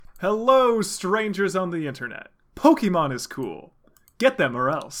Hello, strangers on the internet. Pokemon is cool. Get them or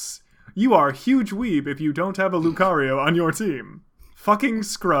else. You are a huge weeb if you don't have a Lucario on your team. Fucking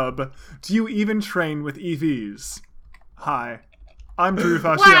scrub. Do you even train with EVs? Hi. I'm Drew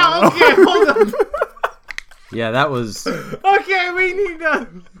Fasciano. Wow, okay, hold on. Yeah, that was... Okay, we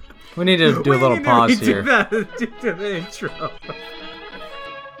need to do a little pause here. Do the intro.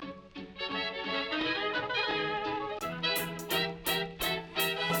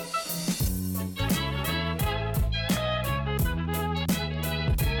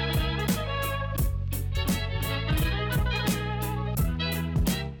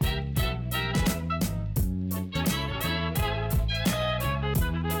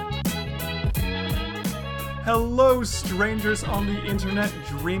 Hello, strangers on the internet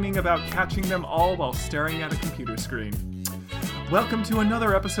dreaming about catching them all while staring at a computer screen. Welcome to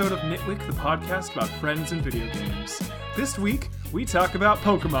another episode of Nitwick, the podcast about friends and video games. This week, we talk about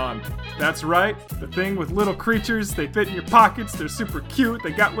Pokemon. That's right, the thing with little creatures, they fit in your pockets, they're super cute,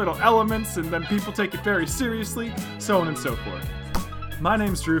 they got little elements, and then people take it very seriously, so on and so forth. My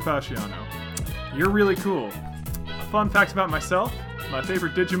name's Drew Fasciano. You're really cool. A fun fact about myself, my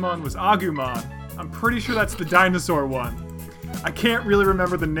favorite Digimon was Agumon. I'm pretty sure that's the dinosaur one. I can't really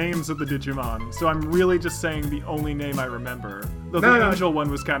remember the names of the Digimon, so I'm really just saying the only name I remember. Though the Angel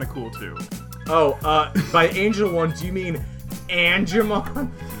one was kind of cool too. Oh, by Angel one, do you mean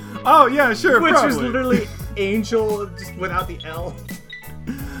Angemon? Oh yeah, sure, Which probably. was literally Angel, just without the L.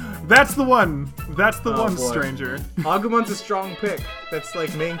 That's the one. That's the one, boy. stranger. Agumon's a strong pick. That's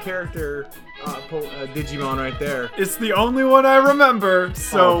like main character Digimon right there. It's the only one I remember,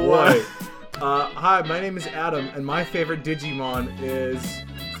 so boy. Hi, my name is Adam, and my favorite Digimon is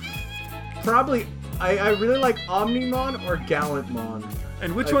probably I really like Omnimon or Gallantmon.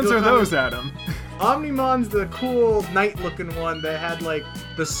 And which ones are those, Adam? Omnimon's the cool knight-looking one that had like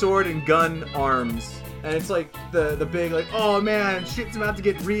the sword and gun arms, and it's like the big like, oh man, shit's about to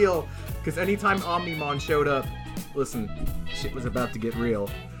get real. Because anytime Omnimon showed up, listen, shit was about to get real.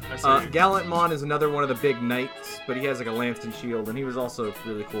 Gallantmon is another one of the big knights, but he has like a lance and shield, and he was also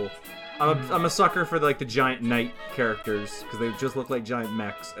really cool. I'm a sucker for like the giant knight characters because they just look like giant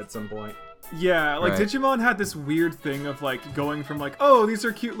mechs at some point. Yeah, like Right. Digimon had this weird thing of like going from like, oh, these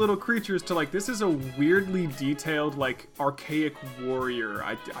are cute little creatures to like, this is a weirdly detailed like archaic warrior.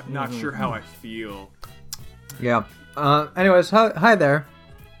 I'm not sure how I feel. Yeah. Anyways, hi there.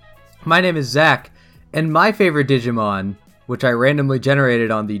 My name is Zach, and my favorite Digimon, which I randomly generated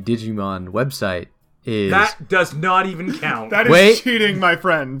on the Digimon website, is That does not even count. That is Wait. cheating, my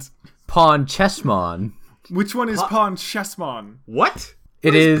friend. Ponchesmon. Which one is Ponchesmon? What? It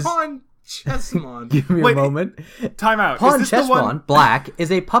What is- Ponchesmon. Give me Wait, a moment. Time out. Is this the one? Ponchesmon Black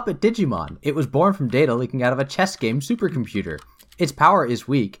is a puppet Digimon. It was born from data leaking out of a chess game supercomputer. Its power is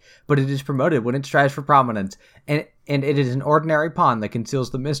weak, but it is promoted when it strives for prominence, and it is an ordinary pawn that conceals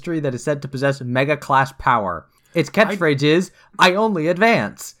the mystery that is said to possess mega-class power. Its catchphrase is, I only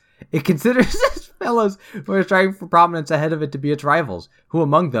advance. It considers its fellows who are striving for prominence ahead of it to be its rivals, who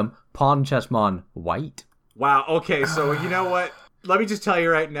among them, Ponchesmon White. Wow, okay, so you know what? Let me just tell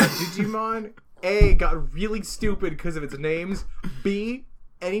you right now, Digimon, A, got really stupid because of its names. B,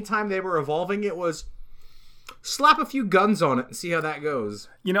 anytime they were evolving, it was slap a few guns on it and see how that goes.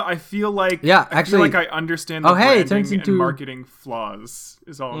 You know, I feel like Yeah, I actually- feel like I understand the Oh, hey, it branding turns into- and marketing flaws.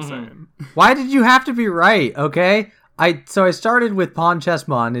 Is all I'm saying. Why did you have to be right, okay? I started with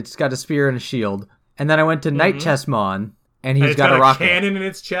Ponchesmon, it's got a spear and a shield, and then I went to Knight Chessmon, and And he's it's got a rocket. cannon in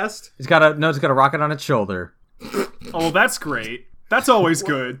its chest. It's got a rocket on its shoulder. Oh, that's great. That's always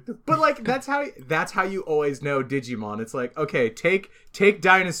good. But like that's how you always know Digimon. It's like, okay, take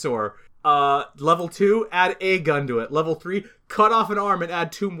dinosaur. Level 2, add a gun to it. Level 3, cut off an arm and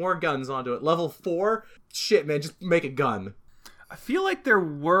add 2 more guns onto it. Level 4, shit man, just make a gun. I feel like there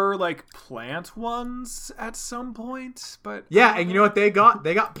were like plant ones at some point, but Yeah, and you know what they got?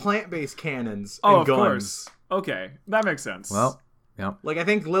 They got plant-based cannons and oh, of guns. course. Okay, that makes sense. Well, yeah. Like I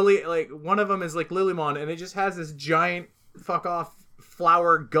think one of them is like Lilymon, and it just has this giant fuck off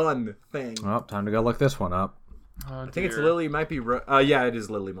flower gun thing. Well, time to go look this one up. oh, I think it's Lily, might be. Yeah, it is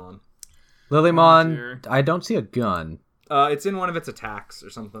Lilymon. Lilymon, dear. I don't see a gun. It's in one of its attacks or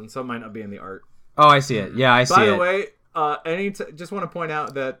something, so it might not be in the art. Oh, I see it. Yeah, I see By it. the way, just want to point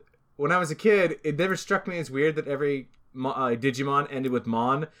out that when I was a kid, it never struck me as weird that every Digimon ended with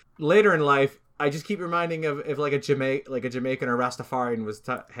Mon. Later in life, I just keep reminding of if like a Jamaican or Rastafarian was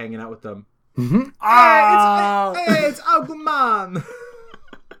hanging out with them. Ah! Hey, it's Agumon.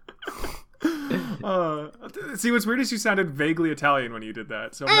 See, what's weird is you sounded vaguely Italian when you did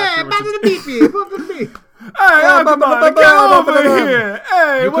that. So I'm Hey, not sure what to... beep. Hey, come on, get over here!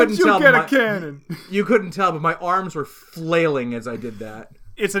 Hey, You why don't couldn't you tell get a my- cannon? You couldn't tell, but my arms were flailing as I did that.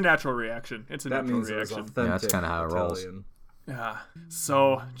 It's a natural reaction. It's a That natural means it was reaction. authentic. Yeah, that's kinda how it rolls. Italian. Yeah.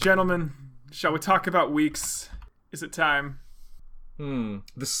 So, gentlemen, shall we talk about weeks? Is it time?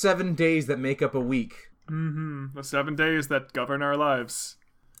 The 7 days that make up a week. The 7 days that govern our lives.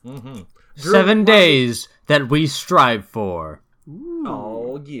 Drew, 7 days that we strive for.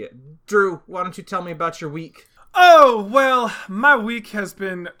 Oh, yeah. Drew, why don't you tell me about your week? Oh, well, my week has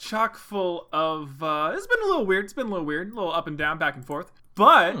been chock full of, it's been a little weird. It's a little up and down, back and forth.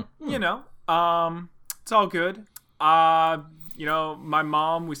 But, you know, it's all good. My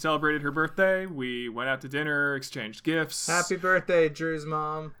mom, we celebrated her birthday. We went out to dinner, exchanged gifts. Happy birthday, Drew's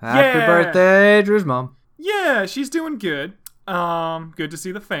mom. Happy Yeah. birthday, Drew's mom. Yeah, she's doing good. Good to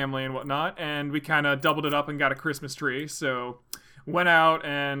see the family and whatnot. And we kind of doubled it up and got a Christmas tree. So went out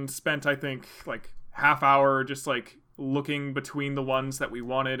and spent, I think, like half hour just like looking between the ones that we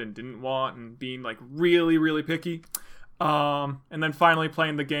wanted and didn't want and being like really, really picky. And then finally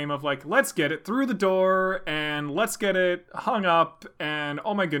playing the game of like, let's get it through the door and let's get it hung up. And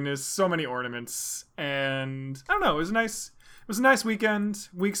oh my goodness, so many ornaments. And I don't know, it was nice. It was a nice weekend.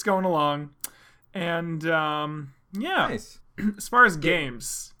 Week's going along. And yeah, Nice. as far as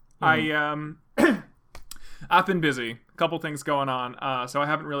games, I've been busy. A couple things going on, so I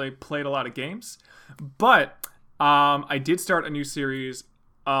haven't really played a lot of games. But I did start a new series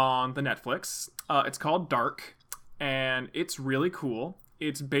on the Netflix. It's called Dark, and it's really cool.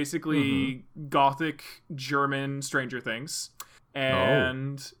 It's basically gothic German Stranger Things,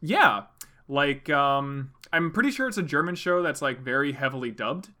 and yeah, like I'm pretty sure it's a German show that's like very heavily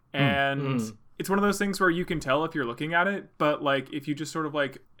dubbed, and it's one of those things where you can tell if you're looking at it, but like if you just sort of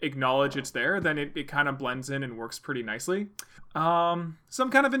like acknowledge it's there, then it kind of blends in and works pretty nicely. So I'm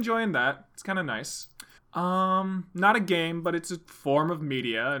kind of enjoying that. It's kind of nice. Not a game, but it's a form of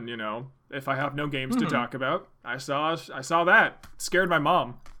media, and you know, if I have no games to talk about, I saw that. It scared my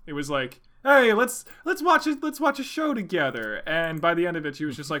mom. It was like, hey, let's watch a show together. And by the end of it, she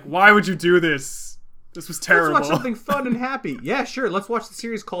was just like, why would you do this? This was terrible. Let's watch something fun and happy. Yeah, sure. Let's watch the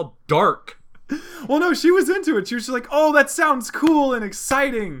series called Dark. Well, no, she was into it. She was just like, oh, that sounds cool and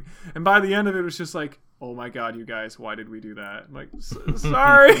exciting. And by the end of it, it was just like, oh my god, you guys, why did we do that? I'm like,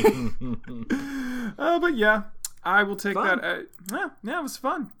 sorry. But yeah, I will take Fun. that. Yeah, it was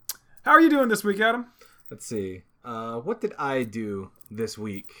fun. How are you doing this week, Adam? Let's see. What did I do this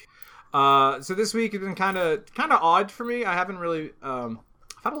week? So this week has been kind of odd for me. I haven't really. I've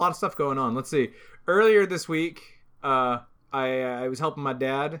had a lot of stuff going on. Let's see. Earlier this week, I was helping my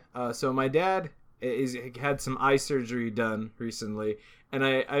dad. So my dad had some eye surgery done recently, and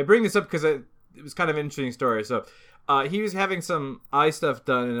I bring this up because it was kind of an interesting story. So he was having some eye stuff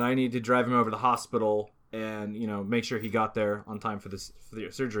done, and I needed to drive him over to the hospital and make sure he got there on time for the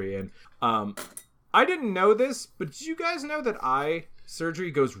surgery. And I didn't know this, but did you guys know that eye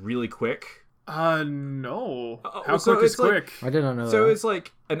surgery goes really quick? No. How so quick is it's like- quick? I didn't know So that. it's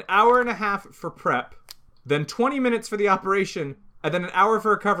like an hour and a half for prep, then 20 minutes for the operation, and then an hour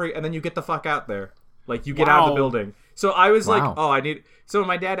for recovery, and then you get the fuck out there. Like, you get out of the Wow. building. So I was like, Wow. oh, I need... So when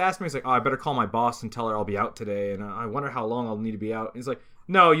my dad asked me, he's like, oh, I better call my boss and tell her I'll be out today, and I wonder how long I'll need to be out. And he's like,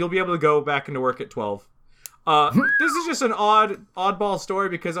 no, you'll be able to go back into work at 12. This is just an oddball story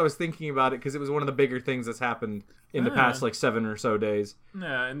because I was thinking about it because it was one of the bigger things that's happened in the past, like, 7 or so days.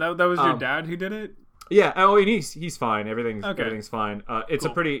 Yeah, and that was your dad who did it? Yeah. Oh, and he's fine. Everything's fine. It's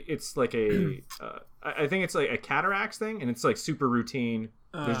Cool. a pretty. It's like a. I think it's like a cataracts thing, and it's like super routine.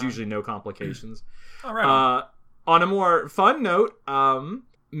 There's usually no complications. All right. On a more fun note,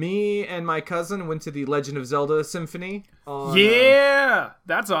 me and my cousin went to the Legend of Zelda Symphony. Yeah,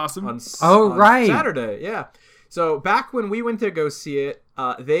 that's awesome. On Right. Saturday. Yeah. So back when we went to go see it,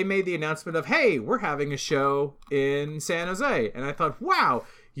 they made the announcement of, hey, we're having a show in San Jose, and I thought, wow.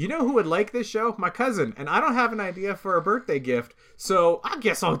 You know who would like this show? My cousin. And I don't have an idea for a birthday gift. So I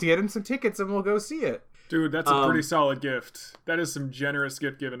guess I'll get him some tickets and we'll go see it. Dude, that's a pretty solid gift. That is some generous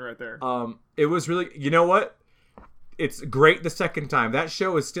gift given right there. It was really... You know what? It's great the second time. That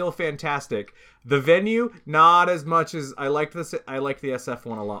show is still fantastic. The venue, not as much as... I liked the SF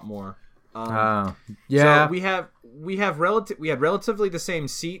one a lot more. Yeah. So we had relatively the same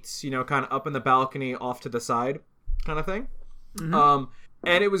seats, kind of up in the balcony, off to the side kind of thing.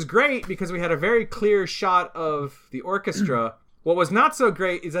 And it was great because we had a very clear shot of the orchestra. What was not so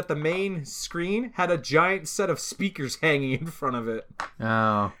great is that the main screen had a giant set of speakers hanging in front of it.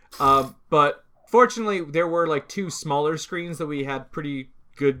 Oh. But fortunately, there were like 2 smaller screens that we had pretty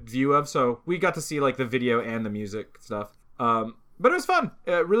good view of. So we got to see like the video and the music stuff. But it was fun.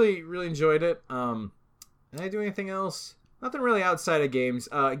 Really, really enjoyed it. Did I do anything else? Nothing really outside of games.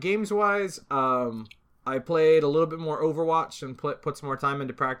 Games wise, I played a little bit more Overwatch and put some more time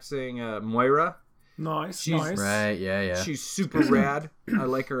into practicing Moira. Nice. Right, yeah. She's super rad. I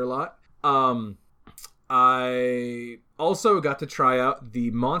like her a lot. I also got to try out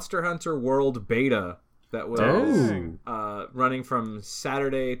the Monster Hunter World Beta that was running from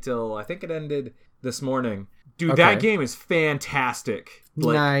Saturday till I think it ended this morning. Dude, that game is fantastic.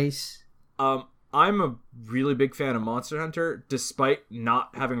 Like, nice. I'm a really big fan of Monster Hunter, despite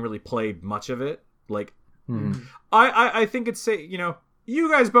not having really played much of it. Like, I think it's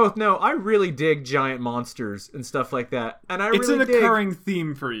you guys both know I really dig giant monsters and stuff like that, and it's an occurring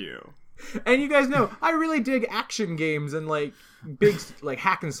theme for you. And you guys know I really dig action games and like big like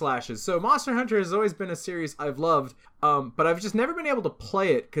hack and slashes. So Monster Hunter has always been a series I've loved, but I've just never been able to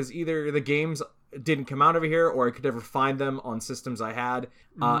play it because either the games didn't come out over here or I could never find them on systems I had.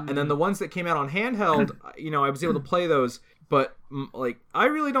 And then the ones that came out on handheld, I was able to play those. But like I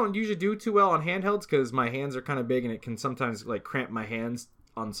really don't usually do too well on handhelds because my hands are kind of big and it can sometimes like cramp my hands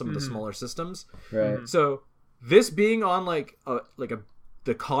on some of the smaller systems. Right. So this being on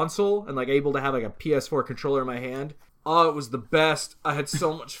the console and like able to have like a PS4 controller in my hand, oh, it was the best. I had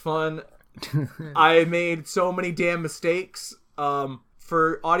so much fun. I made so many damn mistakes.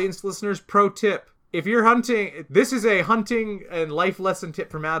 For audience listeners, pro tip: if you're hunting, this is a hunting and life lesson tip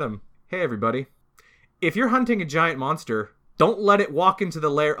from Adam. Hey everybody, if you're hunting a giant monster, don't let it walk into the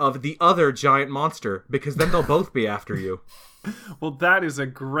lair of the other giant monster because then they'll both be after you. Well, that is a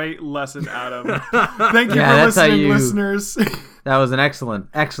great lesson, Adam. Thank you for listening, listeners. That was an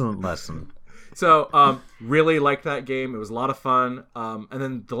excellent lesson. So, really liked that game. It was a lot of fun. And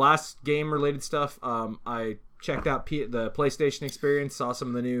then the last game-related stuff, I checked out the PlayStation Experience, saw some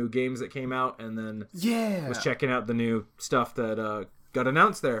of the new games that came out, and then was checking out the new stuff that got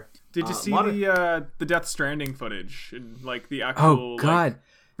announced there. Did you see the Death Stranding footage and like the actual? Oh God.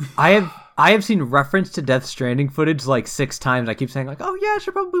 I have seen reference to Death Stranding footage like 6 times. I keep saying like, "Oh yeah, I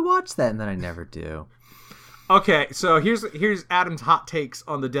should probably watch that," and then I never do. Okay, so here's Adam's hot takes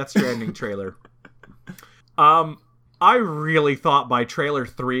on the Death Stranding trailer. I really thought by trailer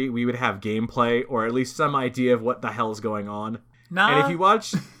 3 we would have gameplay or at least some idea of what the hell's going on. Nah. And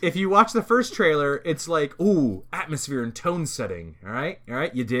if you watch the first trailer, it's like, ooh, atmosphere and tone setting. All right,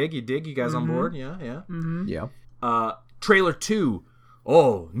 you dig, you guys on board? Yeah. Mm-hmm. Yeah. Trailer 2.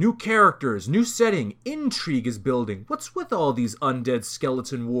 Oh, new characters, new setting, intrigue is building. What's with all these undead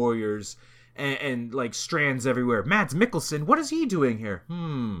skeleton warriors and like strands everywhere? Mads Mikkelsen, what is he doing here?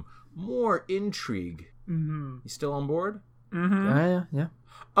 More intrigue. Mm-hmm. You still on board? Mm-hmm. Yeah.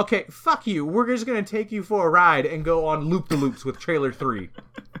 Okay, fuck you. We're just gonna take you for a ride and go on loop-de-loops with trailer 3.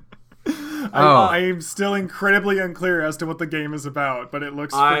 I am still incredibly unclear as to what the game is about, but it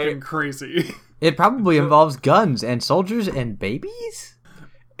looks freaking crazy. It probably involves guns and soldiers and babies?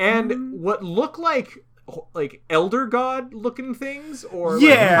 And what look like elder god looking things or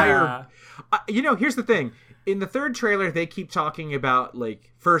yeah. Here's the thing. In the third trailer, they keep talking about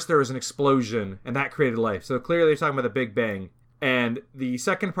like first there was an explosion and that created life. So clearly they're talking about the Big Bang. And the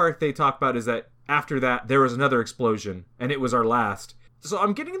second part they talk about is that after that there was another explosion and it was our last. So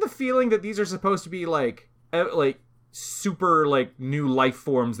I'm getting the feeling that these are supposed to be like super like new life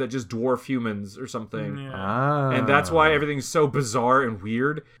forms that just dwarf humans or something. Yeah. And that's why everything's so bizarre and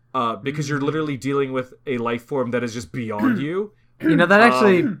weird. Because you're literally dealing with a life form that is just beyond you. That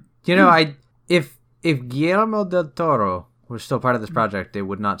actually, if Guillermo del Toro was still part of this project, it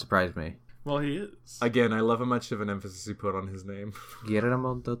would not surprise me. Well, he is. Again, I love how much of an emphasis he put on his name.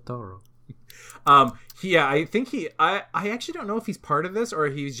 Guillermo del Toro. I think I actually don't know if he's part of this or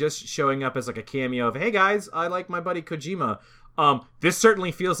he's just showing up as like a cameo of, hey guys, I like my buddy Kojima. This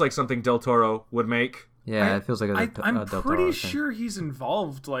certainly feels like something Del Toro would make. Yeah, it feels like I'm Del pretty Toro sure he's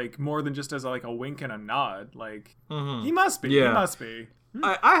involved, like more than just as like a wink and a nod. Like he must be. Yeah. He must be.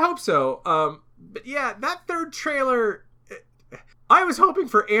 I hope so. But yeah, that third trailer, I was hoping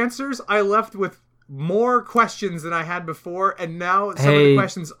for answers. I left with more questions than I had before, and now some of the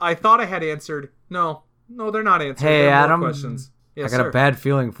questions I thought I had answered. No, they're not answered. Hey, there are Adam. more questions. Yes, I got sir. a bad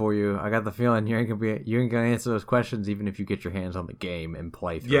feeling for you. I got the feeling you ain't gonna answer those questions even if you get your hands on the game and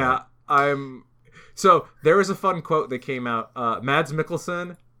play through it. So there was a fun quote that came out. Mads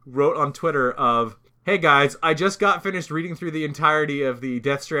Mikkelsen wrote on Twitter of, "Hey guys, I just got finished reading through the entirety of the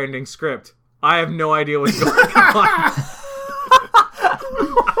Death Stranding script. I have no idea what's going on."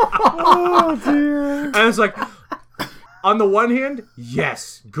 Oh dear. And it's like, on the one hand,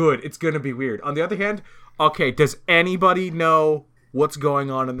 yes, good, it's gonna be weird. On the other hand, okay, does anybody know what's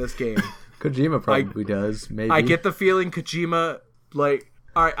going on in this game. Kojima probably does. Maybe I get the feeling Kojima, like,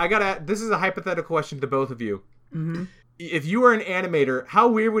 all right, this is a hypothetical question to both of you. Mm-hmm. If you were an animator, how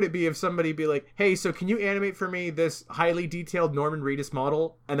weird would it be if somebody be like, hey, so can you animate for me this highly detailed Norman Reedus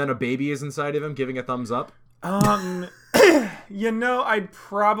model, and then a baby is inside of him giving a thumbs up? I'd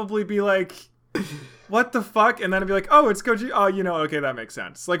probably be like, what the fuck? And then I'd be like, oh, it's Kojima. Oh, okay, that makes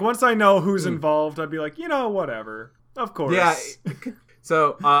sense. Like, once I know who's involved, I'd be like, whatever. Of course. Yeah.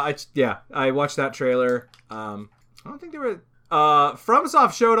 So, I watched that trailer. I don't think there were...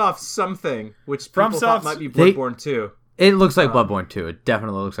 FromSoft showed off something, which people thought might be Bloodborne 2. It looks like Bloodborne 2. It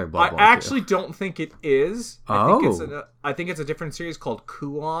definitely looks like Bloodborne 2. I actually don't think it is. Oh. I think it's a different series called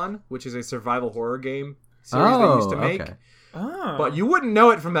Kuon, which is a survival horror game series they used to make. Okay. Oh. But you wouldn't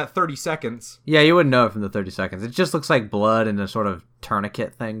know it from that 30 seconds. Yeah, you wouldn't know it from the 30 seconds. It just looks like blood and a sort of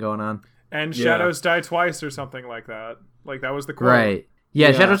tourniquet thing going on. And Shadows Die Twice or something like that. Like, that was the quote. Right.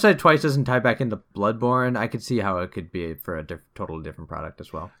 Yeah, Shadows Die Twice doesn't tie back into Bloodborne. I could see how it could be for a totally different product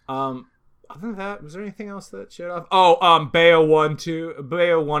as well. Other than that, was there anything else that showed off? Oh, Bayo 1 and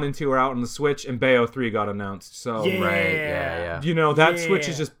 2 are out on the Switch, and Bayo 3 got announced. So Right, yeah. That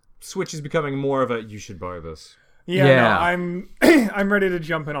Switch is becoming more of a you should buy this. Yeah. No, I'm ready to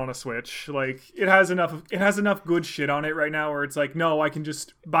jump in on a Switch. Like, it has enough good shit on it right now where it's like, no, I can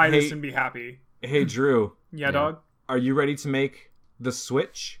just buy this and be happy. Hey, Drew. Yeah, dog. Are you ready to make the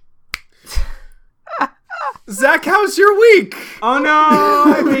Switch? Zach, how's your week? Oh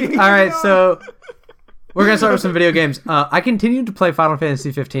no! All right, so we're gonna start with some video games. I continued to play Final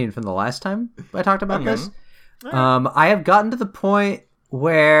Fantasy 15 from the last time I talked about this. I have gotten to the point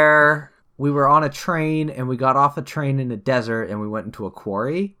where we were on a train and we got off the train in a desert and we went into a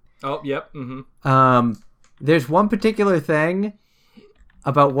quarry. Oh, yep. Mm-hmm. There's one particular thing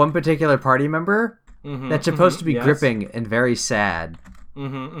about one particular party member that's supposed to be gripping and very sad.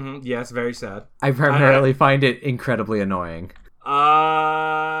 Yes, very sad. I primarily find it incredibly annoying.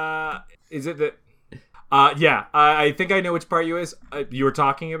 Is it that? Yeah. I think I know which part you were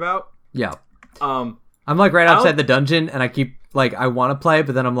talking about. Yeah. I'm like right outside the dungeon, and I keep like I want to play,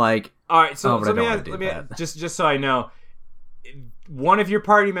 but then I'm like, all right. So let me just so I know, one of your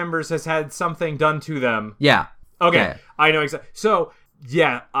party members has had something done to them. Yeah. Okay. Yeah. I know exactly. So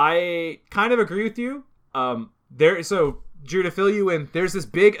yeah, I kind of agree with you. Drew, to fill you in, there's this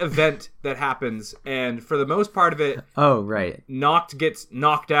big event that happens, and for the most part of it, oh right, Noct gets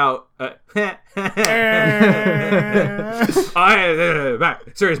knocked out.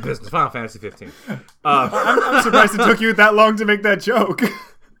 Serious business. Final Fantasy 15. I'm surprised it took you that long to make that joke.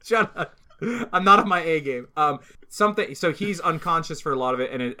 Shut up. I'm not on my A game. So he's unconscious for a lot of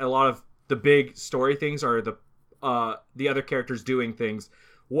it, and a lot of the big story things are the other characters doing things.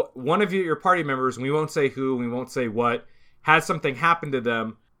 One of your party members, we won't say who, we won't say what, has something happen to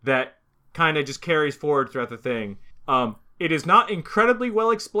them that kind of just carries forward throughout the thing. It is not incredibly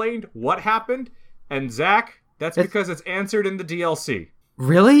well explained what happened, and Zach, that's because it's answered in the DLC.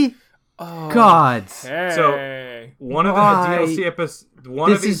 Really? Oh, God. Hey. So one of the DLC episodes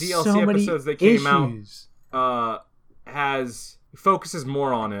that came out focuses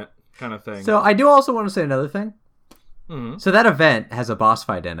more on it, kind of thing. So I do also want to say another thing. Mm-hmm. So that event has a boss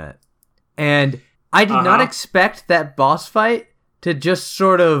fight in it, and I did not expect that boss fight to just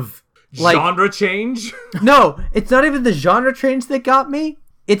sort of like genre change. No, it's not even the genre change that got me.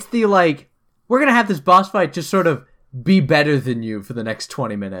 It's the like we're gonna have this boss fight just sort of be better than you for the next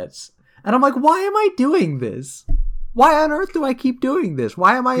 20 minutes, and I'm like, why am I doing this? Why on earth do I keep doing this?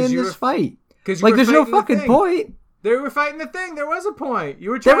 Why am I in this fight? Because like, there's no fucking point. They were fighting the thing. There was a point.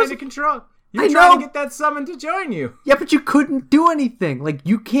 You were trying to control. You were trying to get that summon to join you. Yeah, but you couldn't do anything. Like,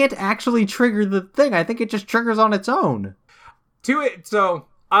 you can't actually trigger the thing. I think it just triggers on its own. So,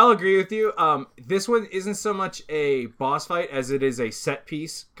 I'll agree with you. This one isn't so much a boss fight as it is a set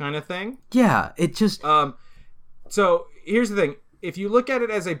piece kind of thing. Yeah, it just... So, here's the thing. If you look at it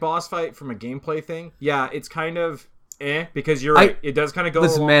as a boss fight from a gameplay thing, yeah, it's kind of because you're right. It does kind of go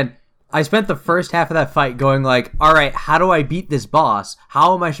Listen, along. Man, I spent the first half of that fight going like, all right, how do I beat this boss?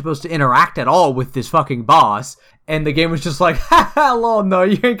 How am I supposed to interact at all with this fucking boss? And the game was just like, lol, no,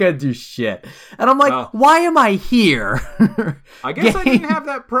 you ain't gonna do shit. And I'm like, why am I here? I guess I didn't have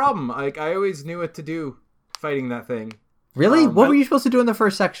that problem. Like, I always knew what to do fighting that thing. Really? What were you supposed to do in the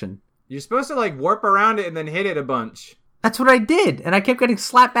first section? You're supposed to, like, warp around it and then hit it a bunch. That's what I did, and I kept getting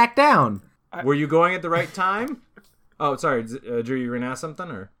slapped back down. Were you going at the right time? Oh, sorry, Drew, you were gonna ask something,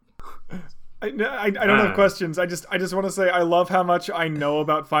 or? I don't have questions. I just want to say I love how much I know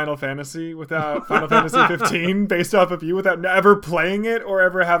about Final Fantasy without Final Fantasy 15 based off of you without ever playing it or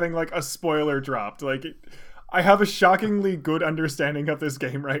ever having like a spoiler dropped. Like I have a shockingly good understanding of this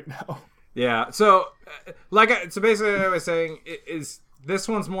game right now. Yeah. So, so basically, what I was saying is this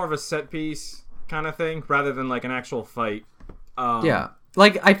one's more of a set piece kind of thing rather than like an actual fight. Yeah.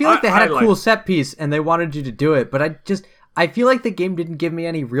 Like, I feel like they had a cool set piece and they wanted you to do it, but I feel like the game didn't give me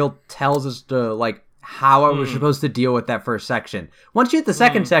any real tells as to, like, how I was supposed to deal with that first section. Once you hit the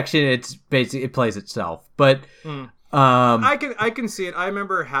second section, it's basically, it plays itself. But, I can see it. I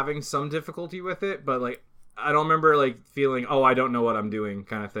remember having some difficulty with it, but, like, I don't remember, like, feeling, oh, I don't know what I'm doing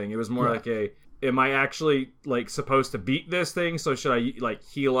kind of thing. It was more like am I actually, like, supposed to beat this thing? So should I, like,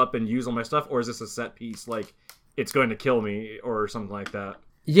 heal up and use all my stuff? Or is this a set piece, like, it's going to kill me or something like that?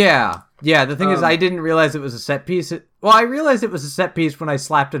 Yeah. The thing is, I didn't realize it was a set piece. I realized it was a set piece when I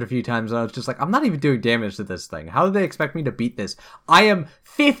slapped it a few times, and I was just like, I'm not even doing damage to this thing. How do they expect me to beat this? I am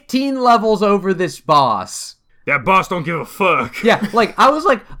 15 levels over this boss. That boss don't give a fuck. Yeah, like, I was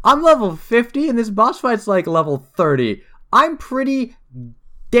like, I'm level 50, and this boss fight's like level 30. I'm pretty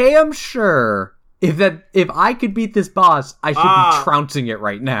damn sure if I could beat this boss, I should be trouncing it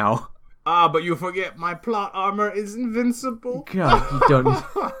right now. But you forget my plot armor is invincible. God, you don't.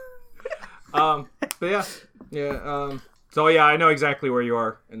 But yeah. So yeah, I know exactly where you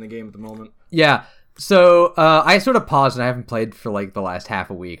are in the game at the moment. Yeah. So I sort of paused and I haven't played for like the last half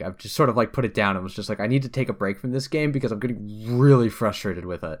a week. I've just sort of like put it down and was just like, I need to take a break from this game because I'm getting really frustrated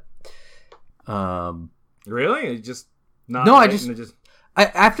with it. Really? Just not. No,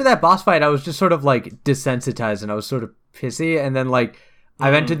 after that boss fight, I was just sort of like desensitized and I was sort of pissy, and then like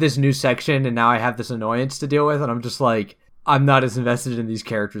I've entered this new section and now I have this annoyance to deal with, and I'm just like, I'm not as invested in these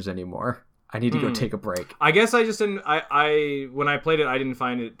characters anymore. I need to go take a break. I guess I just didn't. I when I played it, I didn't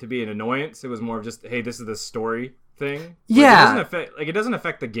find it to be an annoyance. It was more of just, hey, this is the story thing. Yeah, it doesn't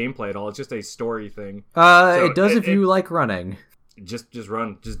affect the gameplay at all. It's just a story thing. It does if you like running. Just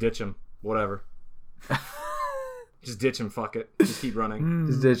run. Just ditch him. Whatever. Just ditch him. Fuck it. Just keep running.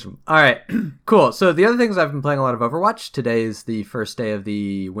 Just ditch him. All right, cool. So the other things, I've been playing a lot of Overwatch. Today is the first day of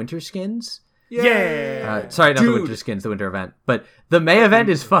the winter skins. Yeah. Sorry, not the winter skins, the winter event. But the May event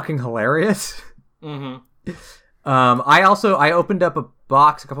is fucking hilarious. Mm-hmm. I opened up a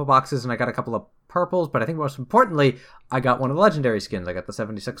couple boxes, and I got a couple of purples, but I think most importantly, I got one of the legendary skins. I got the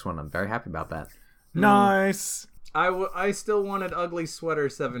 76 one. I'm very happy about that. Nice. I still wanted Ugly Sweater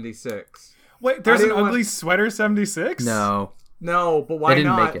 76. Wait, there's an Ugly Sweater 76? No, but why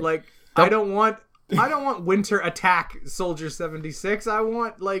not? Make it. Like, I don't want Winter Attack Soldier 76. I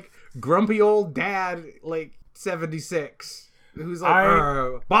want, like, grumpy old dad, like, 76. Who's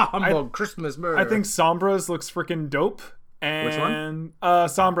like, bah humbug, Christmas murder. I think Sombra's looks freaking dope. And, which one?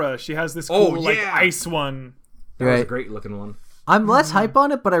 Sombra. She has this cool, like, ice one. That was a great looking one. I'm less hype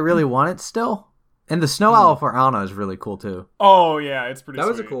on it, but I really want it still. And the Snow Owl for Ana is really cool, too. Oh, yeah, it's pretty sweet.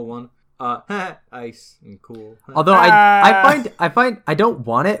 That was a cool one. Ice and cool. Although I find I don't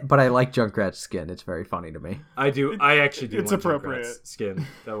want it, but I like Junkrat's skin. It's very funny to me. I do. I actually do. It's want appropriate. Junkrat's skin.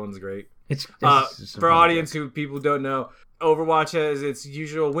 That one's great. It's for audience who people don't know, Overwatch has its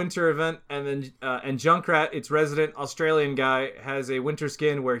usual winter event, and then and Junkrat, its resident Australian guy, has a winter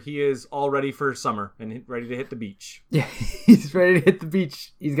skin where he is all ready for summer and ready to hit the beach. Yeah, he's ready to hit the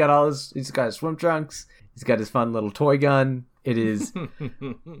beach. He's got his swim trunks. He's got his fun little toy gun. It's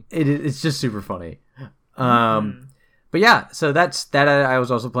just super funny. But yeah, so that's that. I was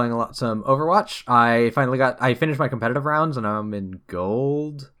also playing some Overwatch. I finished my competitive rounds and I'm in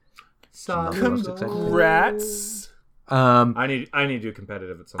gold. Congrats. I need to do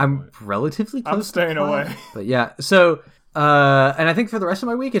competitive at some point. I'm relatively close. I'm staying away. But yeah, so and I think for the rest of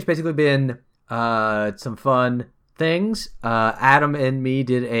my week it's basically been some fun things. Adam and me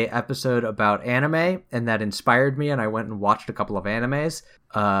did a episode about anime, and that inspired me, and I went and watched a couple of animes.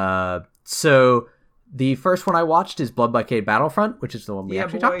 So the first one I watched is Blood Blockade Battlefront, which is the one we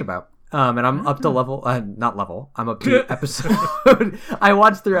actually talked about. And I'm up to I'm up to episode. I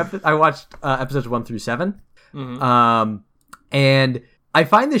watched episodes 1 through 7. Mm-hmm. And I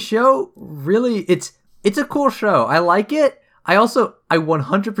find the show really, it's a cool show. I like it. I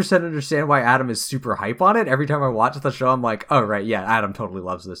 100% understand why Adam is super hype on it. Every time I watch the show, I'm like, oh right, yeah, Adam totally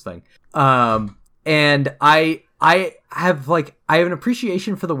loves this thing. And I have an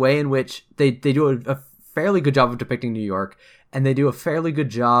appreciation for the way in which they do a fairly good job of depicting New York, and they do a fairly good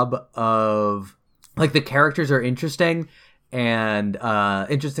job of, like, the characters are interesting, and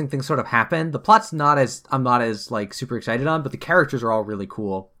interesting things sort of happen. The plot's I'm not as like super excited on, but the characters are all really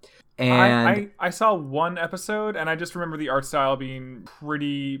cool. And I saw one episode, and I just remember the art style being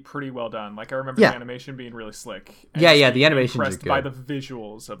pretty well done. Like, I remember the animation being really slick. The animations are good. By the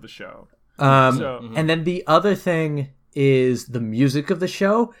visuals of the show. And then the other thing is the music of the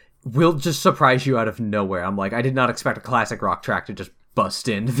show will just surprise you out of nowhere. I'm like, I did not expect a classic rock track to just bust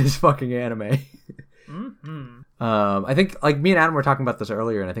into this fucking anime. I think like me and Adam were talking about this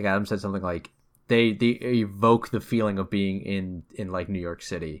earlier, and I think Adam said something like they evoke the feeling of being in like New York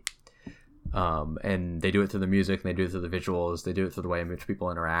City. And they do it through the music, and they do it through the visuals, they do it through the way in which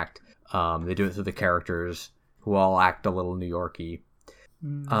people interact. They do it through the characters who all act a little New Yorky.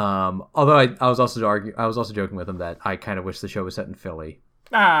 Although I was also joking with him that I kind of wish the show was set in Philly.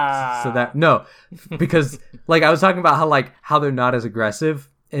 So that because like I was talking about how they're not as aggressive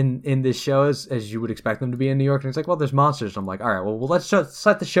in this show as you would expect them to be in New York, and it's like, well, there's monsters. I'm like, all right, well let's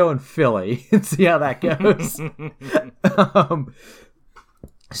set the show in Philly and see how that goes.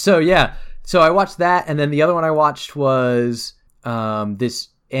 So I watched that, and then the other one I watched was this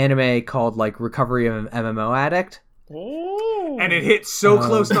anime called like Recovery of an MMO Addict. Oh. And it hit so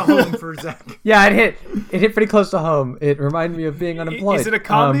close to home for Zach. Yeah, it hit pretty close to home. It reminded me of being unemployed. Is it a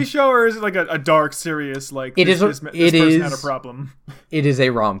comedy show, or is it like a dark, serious, like this person had a problem? It is a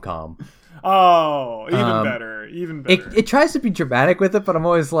rom-com. Oh, even better. It tries to be dramatic with it, but I'm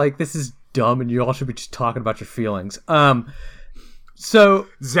always like, this is dumb, and you all should be just talking about your feelings. So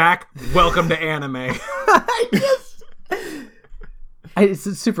Zach, welcome to anime. It's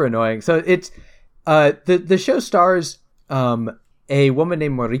super annoying. So it's the show stars a woman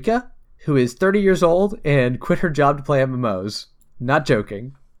named Marika, who is 30 years old and quit her job to play MMOs. Not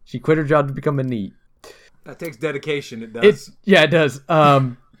joking. She quit her job to become a NEET. That takes dedication. It does. It does.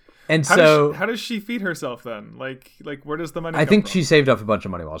 And how does she feed herself then? Like where does the money come from? She saved up a bunch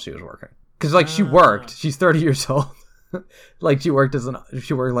of money while she was working. Because like she worked. She's 30 years old. Like she worked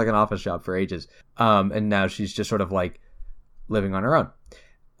like an office job for ages. And now she's just sort of like living on her own.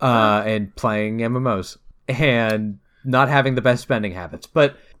 And playing MMOs. And not having the best spending habits.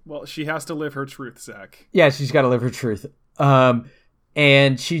 But well, she has to live her truth, Zach. Yeah, she's got to live her truth.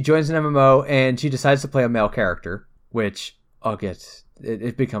 And she joins an MMO and she decides to play a male character, which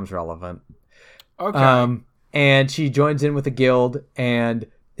it becomes relevant. Okay. And she joins in with a guild, and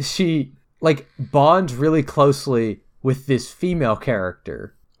she like bonds really closely with this female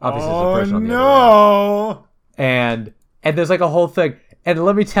character. Obviously, there's a person on the other end. And there's like a whole thing. And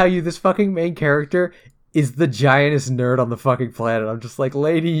let me tell you, this fucking main character is the giantest nerd on the fucking planet. I'm just like,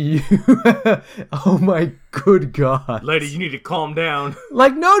 lady, oh my good God. Lady, you need to calm down.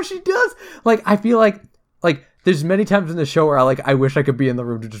 Like, no, she does. Like, I feel like there's many times in the show where I wish I could be in the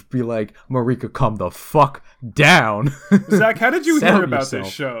room to just be like, Marika, calm the fuck down. Zach, how did you hear about this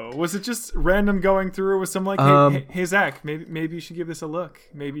show? Was it just random going through with some like, hey Zach, maybe you should give this a look.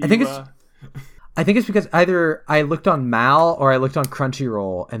 Maybe I think it's because either I looked on Mal or I looked on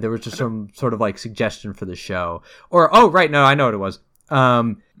Crunchyroll, and there was just some sort of like suggestion for the show. Or I know what it was.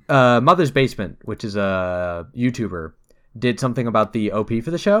 Mother's Basement, which is a YouTuber, did something about the OP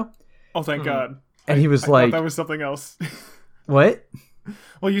for the show. Oh, thank God! And he was I like, thought that was something else. What?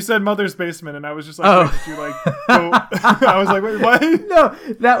 Well, you said Mother's Basement, and I was just like, wait, did you like? Go? I was like, wait, what? No,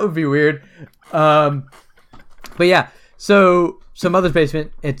 that would be weird. But yeah, so Mother's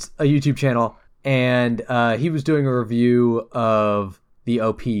Basement, it's a YouTube channel. And he was doing a review of the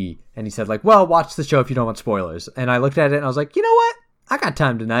OP, and he said, like, well, watch the show if you don't want spoilers. And I looked at it, and I was like, you know what? I got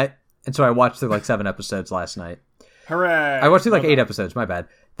time tonight. And so I watched through, like, 7 episodes last night. Hooray! I watched through, like, 8 episodes. My bad.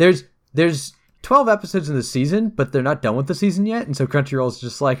 There's 12 episodes in the season, but they're not done with the season yet. And so Crunchyroll's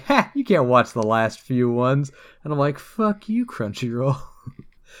just like, you can't watch the last few ones. And I'm like, fuck you, Crunchyroll.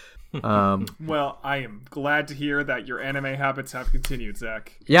 Well, I am glad to hear that your anime habits have continued,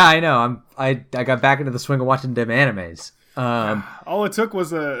 Zach. Yeah, I know. I got back into the swing of watching them animes. All it took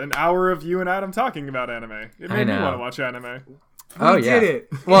was an hour of you and Adam talking about anime. It made me want to watch anime. We did it.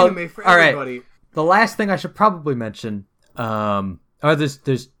 Well, anime for all everybody. Right. The last thing I should probably mention, there's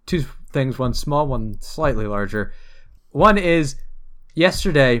 2 things, one small, one slightly larger. One is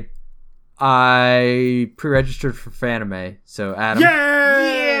yesterday I pre-registered for Fanime. So Adam,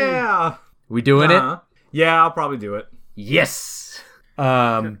 yeah, we doing it? Yeah, I'll probably do it. Yes.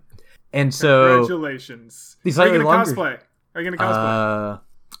 And so congratulations. Are you gonna cosplay? Are you gonna cosplay?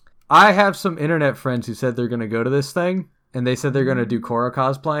 I have some internet friends who said they're gonna go to this thing, and they said they're gonna do Korra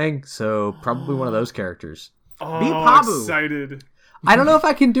cosplaying. So probably one of those characters. Oh, be Pabu. Excited. I don't know if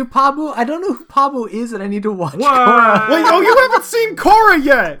I can do Pabu. I don't know who Pabu is, and I need to watch What? Korra. Wait, you haven't seen Korra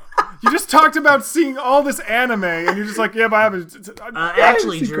yet! You just talked about seeing all this anime, and you're just like, yeah, but I haven't.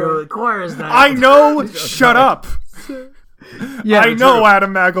 Actually, Drew, Korra is not. I know. Shut up. Yeah, I know, Drew.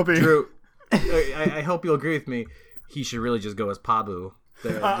 Adam Magleby. Drew, I hope you'll agree with me. He should really just go as Pabu.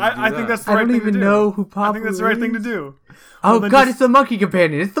 I think that's the I right don't thing to even do. know who Pabu I think that's the right thing to is. do. Oh Well, God, just- it's the monkey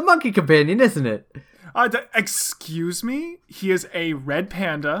companion. It's the monkey companion, isn't it? Excuse me? He is a red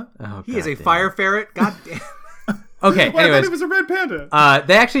panda. Oh, He is a goddamn. fire ferret. God damn. Okay, Well, I thought anyways. he was a red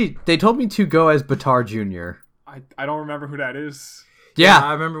panda. They told me to go as Batar Jr. I don't remember who that is. Yeah.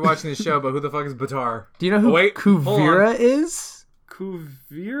 I remember watching this show, but who the fuck is Batar? Do you know who Wait, hold Kuvira is?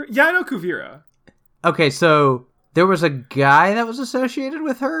 Kuvira? Yeah, I know Kuvira. Okay, so there was a guy that was associated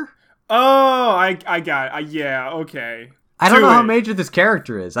with her. Oh, I got it. Yeah, okay. I don't Do know how it. major this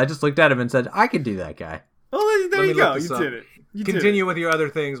character is. I just looked at him and said, I could do that guy. Well, there Let you me go. look this You up. did it. You did Continue with your other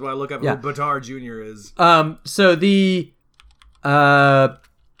things while I look up Yeah. who Batar Jr. is.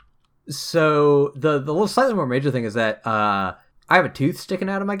 So the little slightly more major thing is that I have a tooth sticking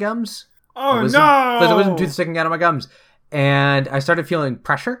out of my gums. Oh, There's a wisdom tooth sticking out of my gums, and I started feeling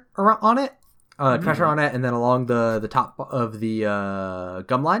pressure on it, and then along the top of the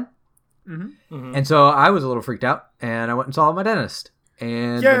gum line. Mm-hmm. And so I was a little freaked out, and I went and saw my dentist.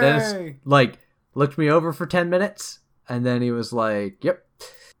 And Yay! the dentist looked me over for 10 minutes, and then he was like, "Yep."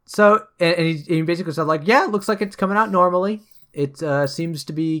 So and he basically said yeah, it looks like it's coming out normally. It seems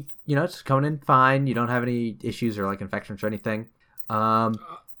to be it's coming in fine. You don't have any issues or infections or anything.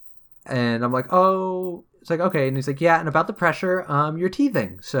 And I'm like, oh, it's like okay, and he's like, yeah, and about the pressure, you're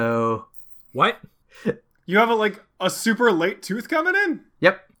teething. So What? You have a super late tooth coming in?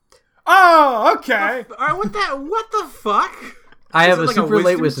 yep. Oh, okay. All right, what the fuck? I have it a like a super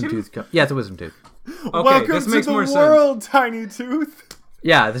late wisdom wisdom tooth. Yeah, it's a wisdom tooth. Okay, Welcome this to makes the more sense. world, tiny tooth.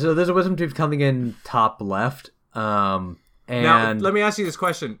 Yeah, so there's a wisdom tooth coming in top left. And Now, let me ask you this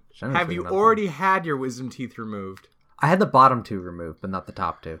question. Shouldn't Have have you figured out. already had your wisdom teeth removed? I had the bottom two removed, but not the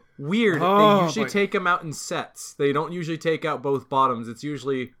top two. Weird. Oh, They usually boy. take them out in sets. They don't usually take out both bottoms. It's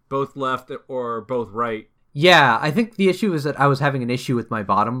usually both left or both right. Yeah, I think the issue is that I was having an issue with my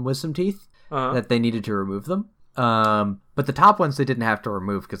bottom wisdom teeth, Uh-huh. that they needed to remove them. But the top ones they didn't have to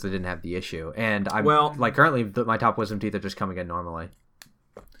remove because they didn't have the issue. And I'm currently my top wisdom teeth are just coming in normally.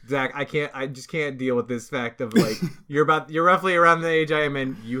 Zach, I just can't deal with this fact of you're roughly around the age I am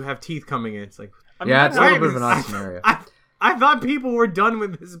and you have teeth coming in. It's like, Yeah, it's a little Wait, bit of an odd scenario. I thought people were done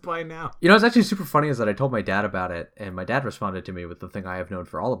with this by now. What's actually super funny is that I told my dad about it, and my dad responded to me with the thing I have known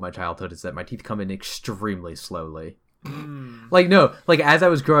for all of my childhood is that my teeth come in extremely slowly. As I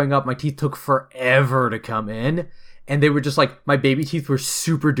was growing up, my teeth took forever to come in, and they were just my baby teeth were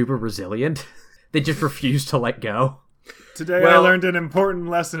super duper resilient. They just refused to let go. Today I learned an important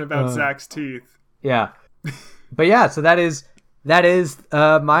lesson about Zach's teeth. Yeah. But yeah, so that is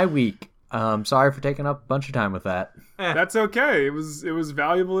my week. Sorry for taking up a bunch of time with that. That's okay. It was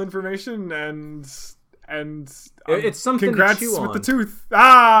valuable information and It's something to congrats chew with on. the tooth.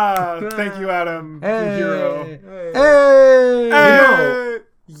 Thank you, Adam, the hero. Hey! Hey!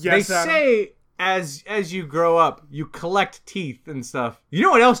 Yes, They Adam. say as you grow up, you collect teeth and stuff. You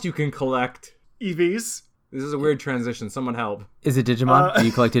know what else you can collect? EVs. This is a weird transition. Someone help. Is it Digimon? Do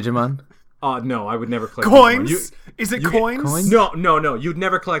you collect Digimon? No, I would never collect Coins? Digimon. Is it you coins? coins? No. You'd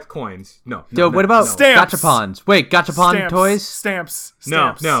never collect coins. No. What about Stamps. gachapons? Wait, gachapon Stamps. toys? Stamps.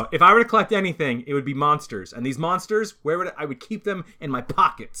 No. Stamps. If I were to collect anything, it would be monsters. And these monsters, I would keep them in my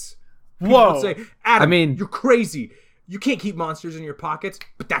pockets. People Whoa. would say, Adam, I mean- you're crazy. You can't keep monsters in your pockets,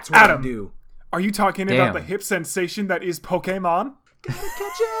 but that's what Adam. I do. Are you talking Damn. about the hip sensation that is Pokemon? Catch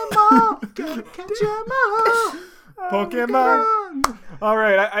 'em all. Gotta catch 'em all. Pokemon. All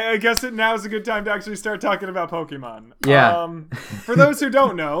right, I guess now is a good time to actually start talking about Pokemon. Yeah. For those who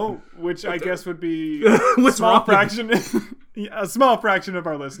don't know, which I guess would be What's small wrong with fraction, a small fraction of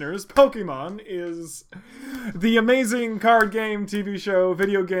our listeners, Pokemon is the amazing card game, TV show,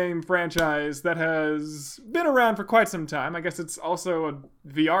 video game franchise that has been around for quite some time. I guess it's also a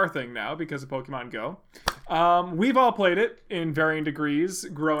VR thing now because of Pokemon Go. We've all played it in varying degrees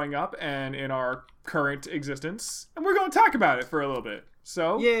growing up and in our current existence, and we're going to talk about it for a little bit.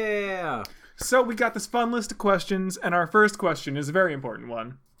 So we got this fun list of questions, and our first question is a very important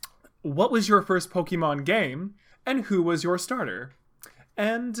one. What was your first Pokemon game, and who was your starter?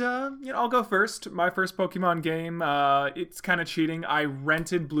 And, I'll go first. My first Pokemon game, it's kind of cheating. I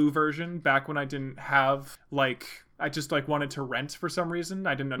rented Blue version back when I didn't have, I just, wanted to rent for some reason.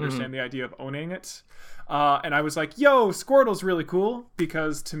 I didn't understand the idea of owning it. And I was like, yo, Squirtle's really cool,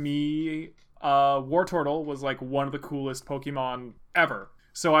 because to me, Wartortle was, one of the coolest Pokemon ever.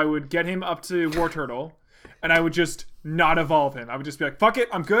 So I would get him up to Wartortle, and I would just not evolve him. I would just be like, fuck it,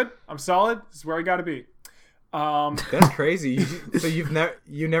 I'm good, I'm solid, this is where I gotta be. That's crazy. So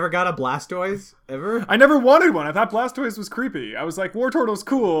you never got a Blastoise ever? I never wanted one. I thought Blastoise was creepy. I was like, Wartortle's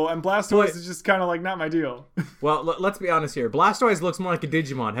cool, and Blastoise But- is just kind of not my deal. Well, let's be honest here. Blastoise looks more like a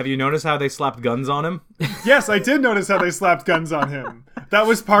Digimon. Have you noticed how they slapped guns on him? Yes, I did notice how they slapped guns on him. That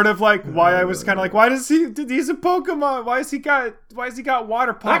was part of like why I was kind of like, why does he's a Pokemon? Why has he got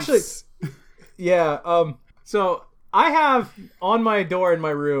water pumps? Actually, yeah. So I have on my door in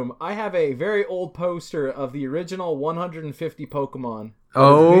my room, I have a very old poster of the original 150 Pokemon.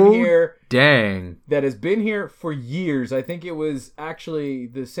 Dang. That has been here for years. I think it was actually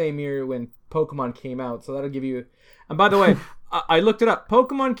the same year when Pokemon came out. So that'll give you. And by the way, I looked it up.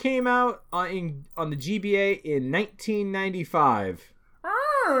 Pokemon came out on the GBA in 1995.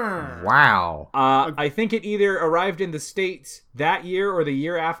 Wow. I think it either arrived in the States that year or the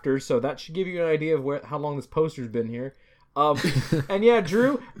year after, so that should give you an idea of how long this poster's been here. And yeah,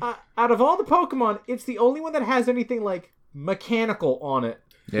 Drew, out of all the Pokemon, it's the only one that has anything like mechanical on it.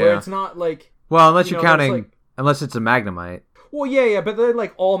 Yeah. Where it's not like... Well, unless you're counting... like, unless it's a Magnemite. Well, yeah, but they're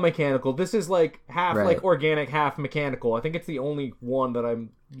like all mechanical. This is like half Right. like organic, half mechanical. I think it's the only one that I'm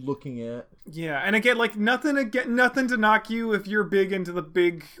looking at. Yeah, and again, like nothing to knock you if you're big into the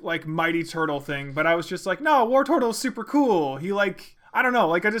big like mighty turtle thing. But I was just like, no, Wartortle's super cool. He like, I don't know,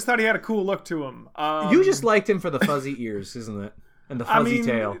 like I just thought he had a cool look to him. You just liked him for the fuzzy ears, isn't it? And the fuzzy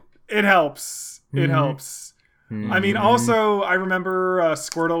tail. It helps. It helps. I mean, also, I remember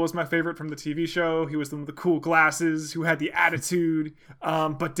Squirtle was my favorite from the TV show. He was the one with the cool glasses, who had the attitude,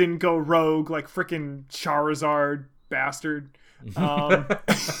 but didn't go rogue like frickin' Charizard bastard.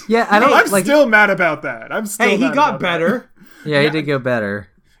 Yeah, I don't. I'm still mad about that. Hey, he got better. Yeah, he did go better.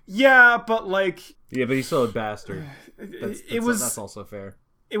 Yeah, but like... Yeah, but he's still a bastard. That's also fair.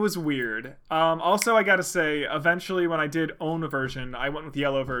 It was weird. Also, I gotta say, eventually when I did own a version, I went with the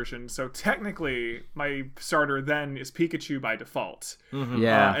yellow version. So technically, my starter then is Pikachu by default. Mm-hmm.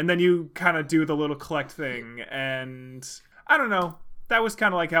 Yeah. And then you kind of do the little collect thing. And I don't know. That was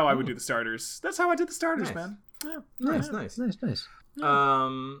kind of like how I would do the starters. That's how I did the starters, Nice. man. Yeah. Nice.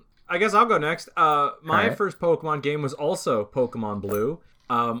 I guess I'll go next. My first Pokemon game was also Pokemon Blue.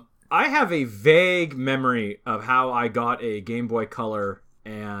 I have a vague memory of how I got a Game Boy Color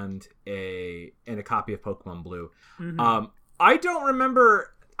and a copy of Pokemon Blue. I don't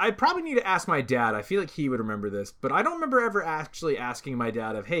remember. I probably need to ask my dad. I feel like he would remember this, but I don't remember ever actually asking my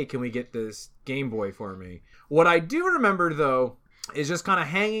dad of, hey, can we get this Game Boy for me? What I do remember though is just kind of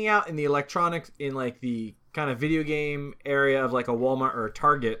hanging out in the electronics, in like the kind of video game area of like a Walmart or a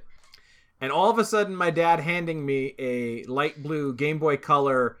Target, and all of a sudden my dad handing me a light blue Game Boy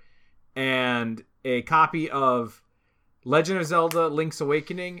Color and a copy of Legend of Zelda Link's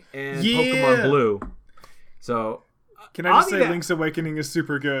Awakening and Pokemon Blue. So can I just say Link's Awakening is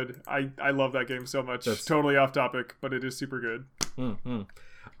super good. I love that game so much. That's totally off topic, but it is super good.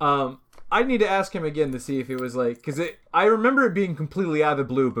 I need to ask him again to see if it was like, because I remember it being completely out of the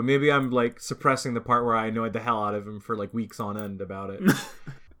blue, but maybe I'm like suppressing the part where I annoyed the hell out of him for like weeks on end about it.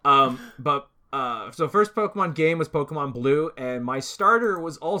 So first Pokemon game was Pokemon Blue, and my starter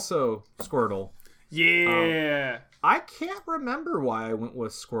was also Squirtle. Yeah. I can't remember why I went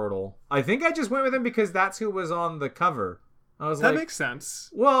with Squirtle. I think I just went with him because that's who was on the cover. I was that makes sense.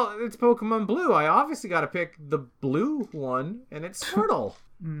 Well, it's Pokemon Blue. I obviously got to pick the blue one, and it's Squirtle.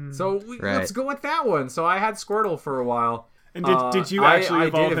 So let's go with that one. So I had Squirtle for a while. And did you actually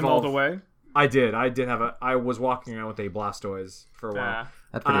evolve him all the way? I did. I was walking around with a Blastoise for a while.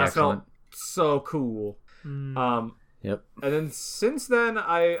 That's pretty excellent. Felt so cool. Yep. And then since then,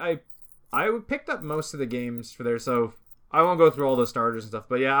 I picked up most of the games for there, so I won't go through all the starters and stuff.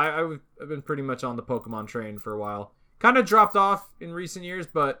 But yeah, I've been pretty much on the Pokemon train for a while. Kind of dropped off in recent years,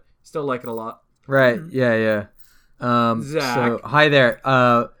 but still like it a lot. Right. Yeah. Zach. So hi there.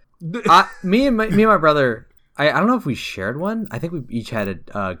 Me and my brother. I don't know if we shared one. I think we each had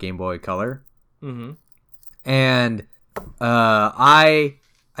a Game Boy Color. Mm-hmm. And I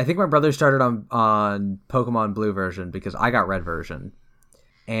think my brother started on Pokemon Blue version because I got Red version.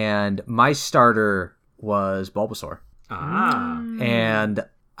 And my starter was Bulbasaur. And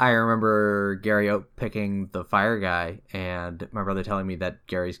I remember Gary Oak picking the fire guy, and my brother telling me that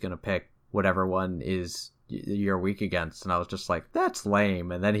Gary's going to pick whatever one is you're weak against. And I was just like, that's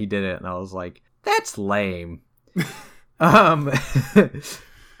lame. And then he did it, and I was like, that's lame.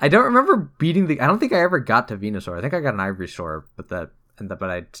 I don't remember beating I don't think I ever got to Venusaur. I think I got an Ivysaur, but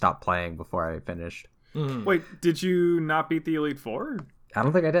I stopped playing before I finished. Mm-hmm. Wait, did you not beat the Elite Four? I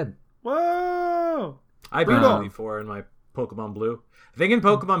don't think I did. Whoa! I beat the Elite Four in my Pokemon Blue. I think in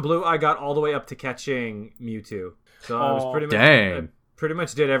Pokemon Blue, I got all the way up to catching Mewtwo. So I was I pretty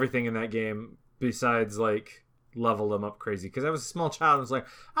much did everything in that game besides like level them up crazy. Because I was a small child and was like,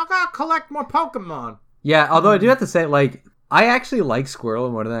 I gotta collect more Pokemon. Yeah, although I do have to say, like, I actually like Squirtle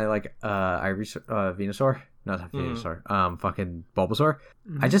more than I like Venusaur. not Venusaur, fucking Bulbasaur.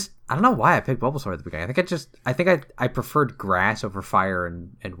 I don't know why I picked Bulbasaur at the beginning. I think I preferred grass over fire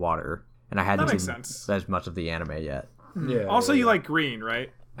and water, and I hadn't seen as much of the anime yet. Yeah. Also, you like green,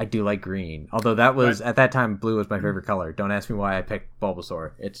 right? I do like green, although that was at that time blue was my favorite color. Don't ask me why I picked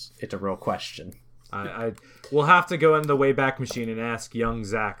Bulbasaur. It's a real question. I will have to go in the Wayback Machine and ask young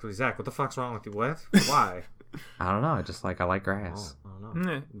Zach. Zach, what the fuck's wrong with you? What? Why? I don't know. I like grass. I don't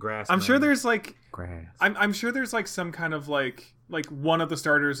know. Grass. I'm sure there's like grass. I'm sure there's like some kind of like one of the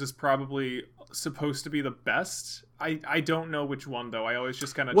starters is probably supposed to be the best. I don't know which one though. I always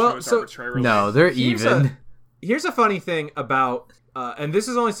just kind of chose arbitrarily. No, they're even. Here's a funny thing about, and this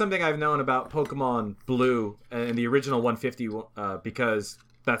is only something I've known about Pokemon Blue and the original 150, because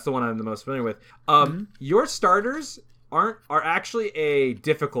that's the one I'm the most familiar with. Your starters are actually a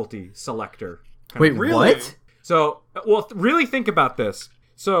difficulty selector. Wait, really? What? So, really think about this.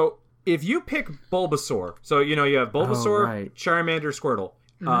 So, if you pick Bulbasaur, so you have Bulbasaur, Charmander, Squirtle.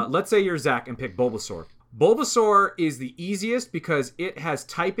 Let's say you're Zach and pick Bulbasaur. Bulbasaur is the easiest because it has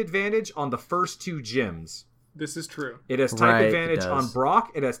type advantage on the first 2 gyms. This is true. It has type advantage on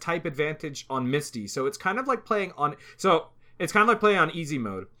Brock. It has type advantage on Misty. So it's kind of like playing on. So it's kind of like playing on easy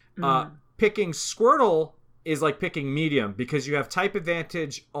mode. Picking Squirtle is like picking medium because you have type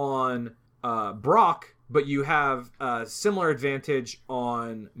advantage on Brock, but you have similar advantage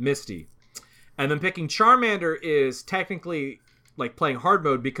on Misty. And then picking Charmander is technically like playing hard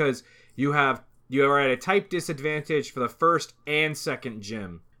mode because you are at a type disadvantage for the first and second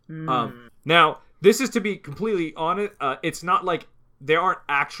gym. Now, this is to be completely honest. It's not like there aren't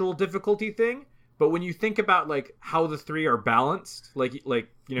actual difficulty thing, but when you think about like how the 3 are balanced,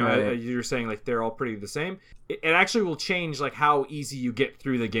 you're saying like they're all pretty the same. It actually will change like how easy you get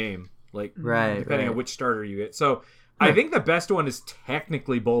through the game, like depending on which starter you get. So I think the best one is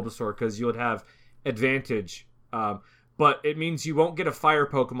technically Bulbasaur because you would have advantage, but it means you won't get a fire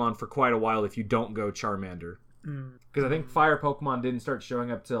Pokemon for quite a while if you don't go Charmander. Because I think fire Pokemon didn't start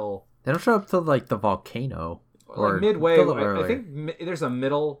showing up till. They don't show up till like the volcano or like midway. I think there's a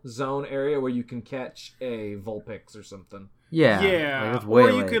middle zone area where you can catch a Vulpix or something. Yeah. Like, or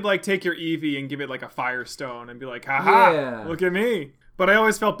you could like take your Eevee and give it like a Firestone and be like, haha, look at me. But I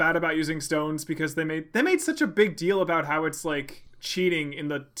always felt bad about using stones because they made such a big deal about how it's like cheating in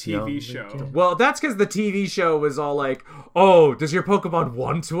the TV show. Well, that's because the TV show was all like, oh, does your Pokemon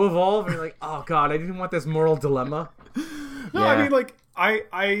want to evolve? And you're like, oh god, I didn't want this moral dilemma. No, I mean like I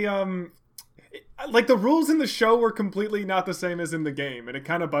like the rules in the show were completely not the same as in the game, and it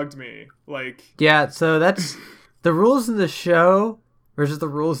kind of bugged me. Like, yeah, so that's the rules in the show versus the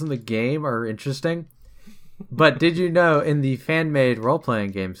rules in the game are interesting. But did you know in the fan-made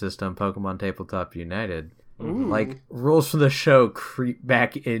role-playing game system, Pokemon Tabletop United, like rules from the show creep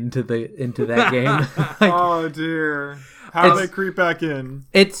back into that game? Like, oh dear, how do they creep back in?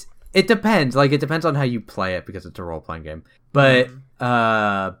 It depends. Like, it depends on how you play it because it's a role-playing game. But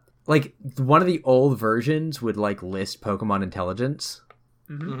like one of the old versions would like list Pokemon intelligence,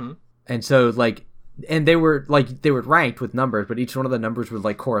 and so like, and they were ranked with numbers, but each one of the numbers would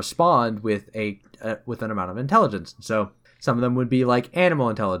like correspond with with an amount of intelligence. So some of them would be like animal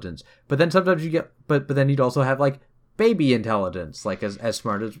intelligence, but then sometimes you get, but then you'd also have like baby intelligence, like about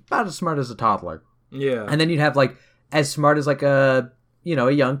as smart as a toddler. Yeah, and then you'd have like as smart as like a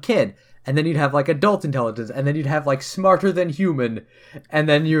young kid. And then you'd have, like, adult intelligence. And then you'd have, like, smarter than human. And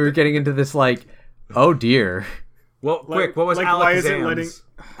then you were getting into this, like, oh, dear. Well, quick, what was like, Alakazam's?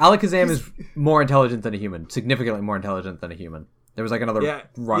 Alakazam is more intelligent than a human. Significantly more intelligent than a human. There was, like, another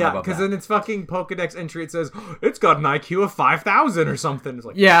run above that. Because in its fucking Pokedex entry, it says, it's got an IQ of 5,000 or something. It's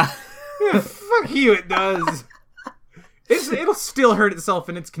like, yeah, fuck you, it does. It'll still hurt itself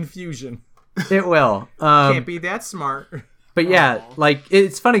in its confusion. It will. Can't be that smart. But yeah, like,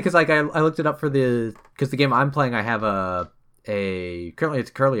 it's funny because like I looked it up because the game I'm playing, I have currently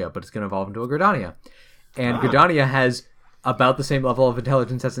it's Kirlia, but it's going to evolve into a Gridania. And Gridania has about the same level of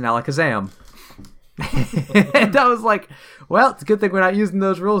intelligence as an Alakazam. And I was like, well, it's a good thing we're not using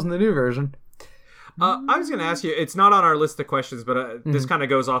those rules in the new version. I was going to ask you, it's not on our list of questions, but this kind of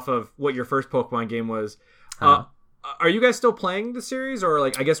goes off of what your first Pokemon game was. Are you guys still playing the series, or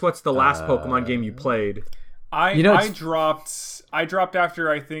like, I guess what's the last Pokemon game you played? I dropped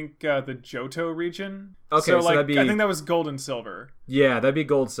after I think the Johto region. Okay, so like, that'd be, I think that was Gold and Silver. Yeah, that'd be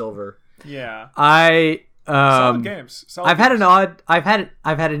Gold Silver. Yeah. Solid games. I've had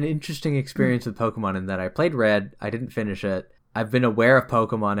an interesting experience with Pokemon in that I played Red, I didn't finish it. I've been aware of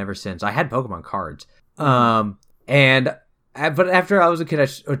Pokemon ever since. I had Pokemon cards. But after I was a kid, I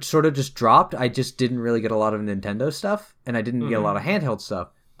sort of just dropped. I just didn't really get a lot of Nintendo stuff, and I didn't get a lot of handheld stuff.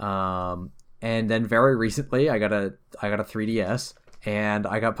 And then very recently, I got a 3DS, and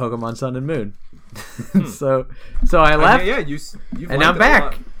I got Pokemon Sun and Moon. so I left. You've and now I'm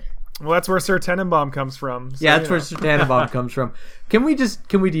back. Well, that's where Sir Tenenbaum comes from. So, that's where Sir Tenenbaum comes from. Can we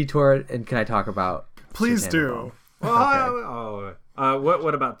detour it, and can I talk about? Please do. Well,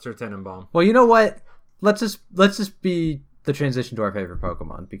 what about Sir Tenenbaum? Well, you know what? Let's just be the transition to our favorite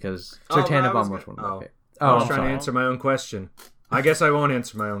Pokemon, because Sir Tenenbaum was one of my favorite. I was trying to answer my own question. I guess I won't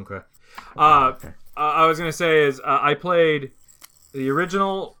answer my own question. I was gonna say is I played the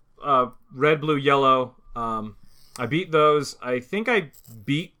original Red, Blue, Yellow. I beat those. I think I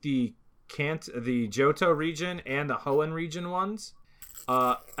beat the Johto region and the Hoenn region ones.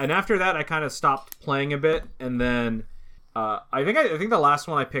 And after that, I kind of stopped playing a bit, and then I think the last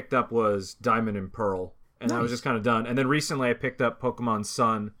one I picked up was Diamond and Pearl, and I was just kind of done. And then recently, I picked up Pokemon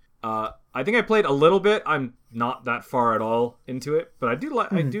Sun. I think I played a little bit. I'm not that far at all into it, but I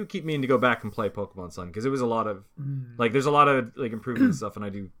do keep meaning to go back and play Pokemon Sun, because it was a lot of there's a lot of improvement and stuff, and I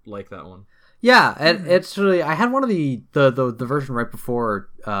do like that one. Yeah, and it's really, I had one of the version right before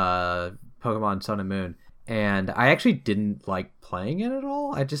Pokemon Sun and Moon, and I actually didn't like playing it at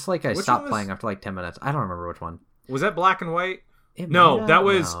all. I just I stopped playing after 10 minutes. I don't remember which one. Was that Black and White? That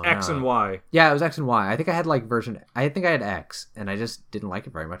was X and Y. Yeah, it was X and Y. I think I had I think I had X, and I just didn't like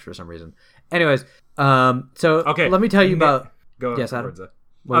it very much for some reason. Anyways, okay, let me tell you about. Go. Yes, Adam.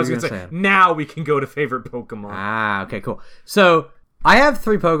 I was going to say, now we can go to favorite Pokemon. Okay, cool. So I have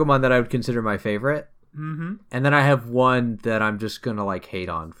 3 Pokemon that I would consider my favorite, and then I have one that I'm just gonna hate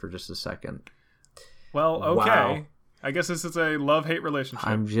on for just a second. Well, okay. Wow. I guess this is a love-hate relationship.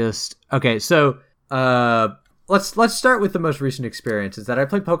 I'm just okay. So, let's start with the most recent experience. Is that I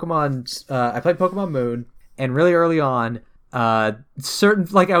played Pokemon Moon, and really early on, certain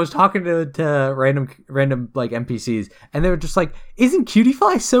I was talking to random NPCs, and they were just like, "Isn't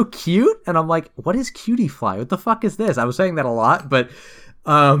Cutiefly so cute?" And I'm like, "What is Cutiefly? What the fuck is this?" I was saying that a lot, but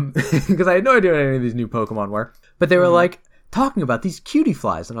because I had no idea what any of these new Pokemon were. But they were talking about these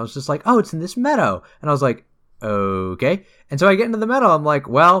Cutieflies, and I was just like, "Oh, it's in this meadow," and I was like, "Okay." And so I get into the meadow. I'm like,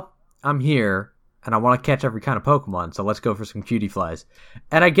 "Well, I'm here, and I want to catch every kind of Pokemon, so let's go for some Cutieflies."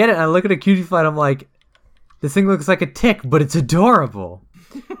 And I get it, and I look at a Cutiefly, and I'm like, this thing looks like a tick, but it's adorable.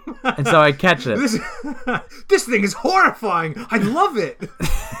 And so I catch it. This thing is horrifying. I love it.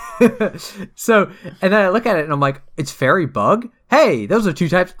 So, and then I look at it, and I'm like, it's Fairy Bug? Hey, those are 2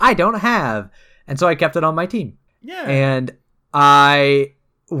 types I don't have. And so I kept it on my team. Yeah. And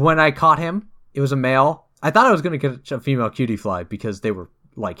when I caught him, it was a male. I thought I was going to catch a female Cutiefly because they were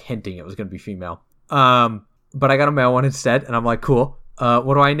hinting it was going to be female. But I got a male one instead, and I'm like, cool.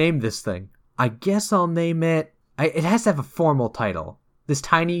 What do I name this thing? I guess I'll name it... it has to have a formal title. This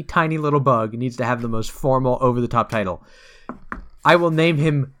tiny, tiny little bug needs to have the most formal, over-the-top title. I will name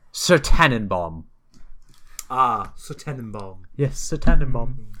him Sir Tenenbaum. Sir Tenenbaum. Yes, Sir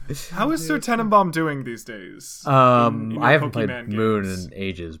Tenenbaum. How is Sir Tenenbaum doing these days? I haven't Pokemon played games? Moon in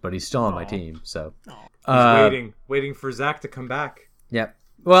ages, but he's still on my team, so... He's waiting for Zach to come back. Yep.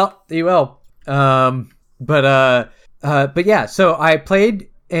 Well, he will. But yeah, so I played,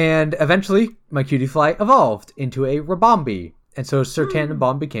 and eventually my Cutiefly evolved into a Rabombi, and so Sir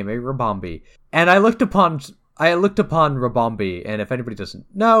Tenenbaum became a Rabombi. And I looked upon Rabombi, and if anybody doesn't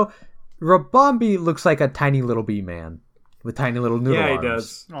know, Rabombi looks like a tiny little bee man with tiny little noodle arms. Yeah, he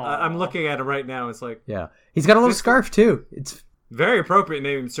does. I'm looking at him right now. It's like... Yeah. He's got a little scarf, too. It's very appropriate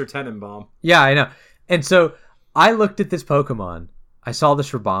name, Sir Tenenbaum. Yeah, I know. And so I looked at this Pokemon. I saw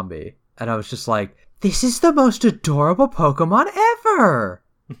this Rabombi, and I was just like, this is the most adorable Pokemon ever!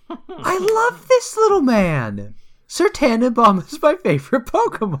 I love this little man! Sir Tenenbaum is my favorite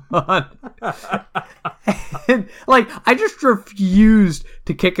Pokemon! And, I just refused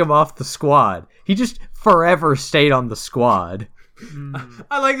to kick him off the squad. He just forever stayed on the squad.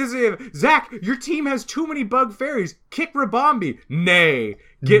 I like this name. Zach, your team has too many bug fairies. Kick Rabombi. Nay.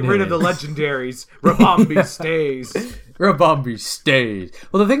 Get rid of the legendaries. Rabombi stays. Rabombi stays.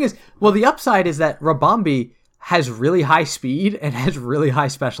 Well, the thing is, the upside is that Rabombi has really high speed and has really high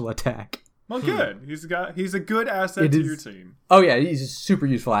special attack. Well, good. He's a good asset to your team. Oh yeah, he's a super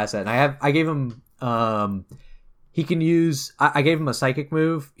useful asset. And I gave him he can use. I gave him a psychic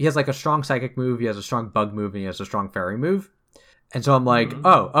move. He has a strong psychic move. He has a strong bug move, and he has a strong fairy move. And so I'm like,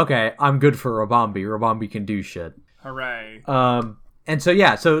 oh, okay, I'm good for Rabombi. Rabombi can do shit. Hooray. And so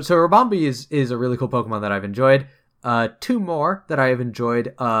yeah, so Rabombi is a really cool Pokemon that I've enjoyed. 2 more that I have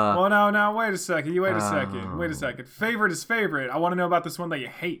enjoyed. Well, now, wait a second. Wait a second. Favorite is favorite. I want to know about this one that you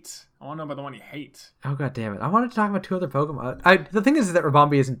hate. I want to know about the one you hate. Oh, god damn it. I wanted to talk about 2 other Pokemon. The thing is that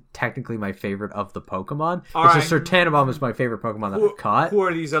Rabombi isn't technically my favorite of the Pokemon. Just Sir Tenenbaum is my favorite Pokemon that I've caught. Who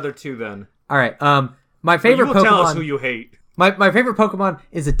are these other 2 then? All right. My favorite you will Pokemon. Tell us who you hate. My favorite Pokemon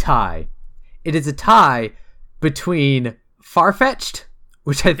is a tie. It is a tie between Farfetch'd,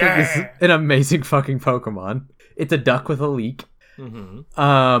 which I think is an amazing fucking Pokemon. It's a duck with a leek. Mm-hmm.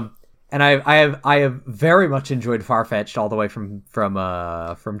 And I have very much enjoyed Farfetch'd all the way from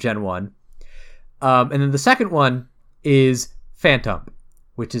Gen 1. And then the second one is Phantump,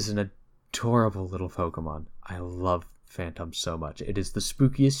 which is an adorable little Pokemon. I love Phantump so much. It is the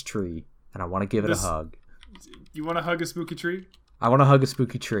spookiest tree, and I want to give it a hug. You want to hug a spooky tree? I want to hug a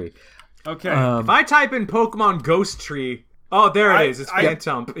spooky tree. Okay. If I type in Pokemon Ghost Tree, there it is. It's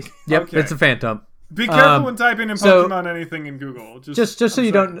Phantump. Yep, okay. It's a Phantump. Be careful when typing in Pokemon anything in Google. Just so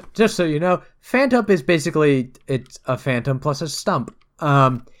you know, Phantump is basically it's a phantom plus a stump.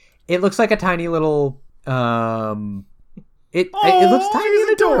 It looks like a tiny little it looks tiny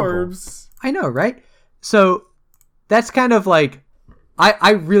and adorable. Adorbs. I know, right? So that's kind of like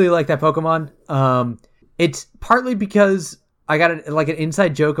I really like that Pokemon. It's partly because I got an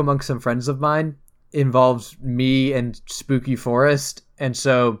inside joke amongst some friends of mine involves me and Spooky Forest, and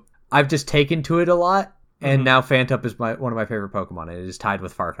so I've just taken to it a lot, and now Phantump is one of my favorite Pokemon, and it is tied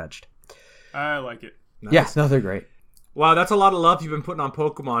with Farfetch'd. I like it. Nice. Yeah, no, they're great. Wow, that's a lot of love you've been putting on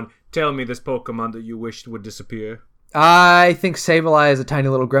Pokemon. Tell me this Pokemon that you wished would disappear. I think Sableye is a tiny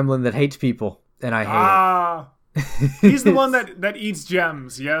little gremlin that hates people, and I hate it. He's the one that eats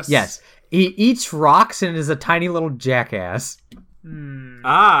gems, yes? Yes. He eats rocks and is a tiny little jackass.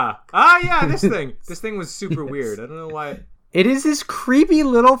 Yeah, this thing. This thing was super weird. I don't know why. It is this creepy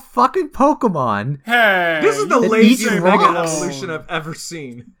little fucking Pokemon. Hey! This is the laziest Mega Evolution I've ever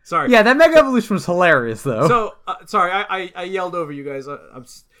seen. Sorry. Yeah, that Mega Evolution was hilarious, though. So, sorry, I yelled over you guys.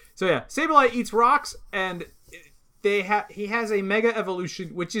 So yeah, Sableye eats rocks, and he has a Mega Evolution,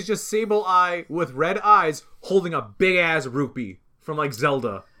 which is just Sableye with red eyes holding a big-ass rupee from, like,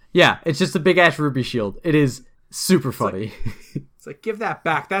 Zelda. Yeah, it's just a big-ass rupee shield. It is super funny. It's like, give that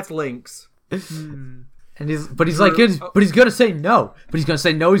back. That's Link's. And he's gonna say no. But he's gonna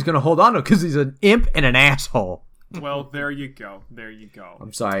say no. He's gonna hold on to it because he's an imp and an asshole. Well, there you go.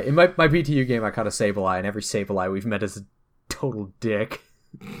 I'm sorry. In my PTU game, I caught a Sableye, and every Sableye we've met is a total dick.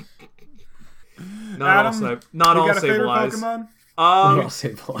 Not all Sableyes. All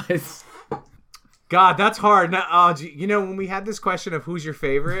Sableyes. God, that's hard. Now, when we had this question of who's your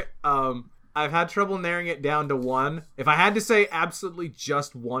favorite, I've had trouble narrowing it down to one. If I had to say absolutely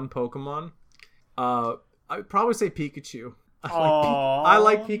just one Pokemon, I would probably say Pikachu. I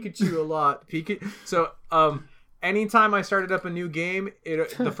like Pikachu a lot. So, anytime I started up a new game,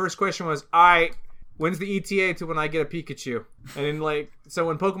 the first question was, when's the ETA to when I get a Pikachu? And then, so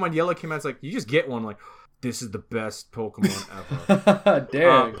when Pokemon Yellow came out, it's like, you just get one. Like, this is the best Pokemon ever.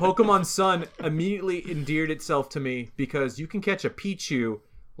 Dang. Pokemon Sun immediately endeared itself to me because you can catch a Pichu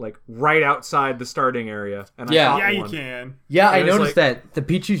right outside the starting area. And you can. Yeah, I noticed that the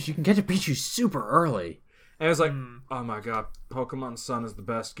Pichus, you can catch a Pichu super early. And I was like, oh my god, Pokemon Sun is the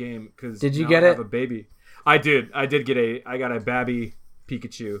best game because did you get it? I have a baby. I did. I got a Babby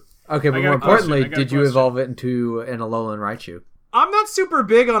Pikachu. Okay, but more importantly, did you evolve it into an Alolan Raichu? I'm not super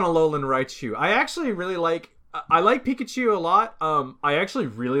big on Alolan Raichu. I actually really like Pikachu a lot. I actually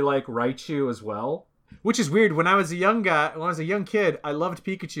really like Raichu as well. Which is weird. When I was a young kid, I loved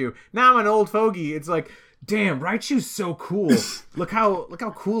Pikachu. Now I'm an old fogey. It's like, damn, Raichu's so cool. Look how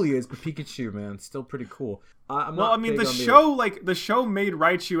cool he is. But Pikachu, man, still pretty cool. The show made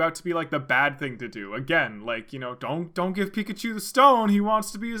Raichu out to be the bad thing to do. Again, don't give Pikachu the stone. He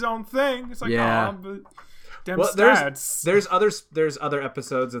wants to be his own thing. It's like, there's other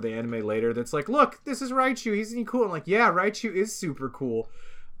episodes of the anime later that's like, look, this is Raichu. Isn't he cool? I'm like, yeah, Raichu is super cool.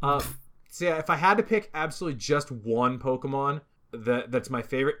 So yeah, if I had to pick absolutely just one Pokemon that's my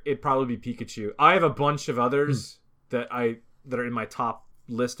favorite, it'd probably be Pikachu. I have a bunch of others that are in my top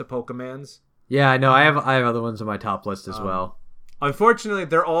list of Pokemons. Yeah, I know. I have other ones on my top list as well. Unfortunately,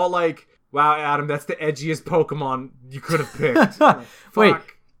 they're all like, wow, Adam, that's the edgiest Pokemon you could have picked.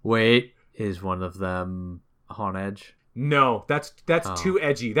 Wait, is one of them Honedge? No, that's too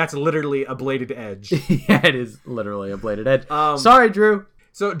edgy. That's literally a bladed edge. Yeah, it is literally a bladed edge. Sorry, Drew.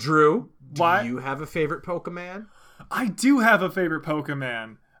 So, Drew, do you have a favorite Pokemon? I do have a favorite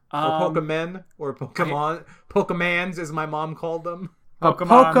Pokemon. Or Pokemon, or Pokemon. Pokemans, as my mom called them.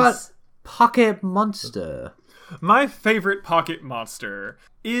 Pocket Monster. My favorite pocket monster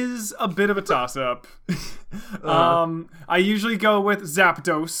is a bit of a toss-up. I usually go with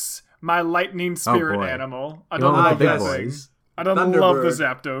Zapdos, my lightning spirit animal. I don't love that thing. I don't love the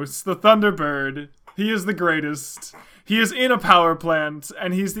Zapdos. The Thunderbird He is the greatest. He is in a power plant,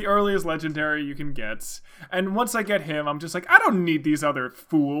 and he's the earliest legendary you can get. And once I get him, I'm just like, I don't need these other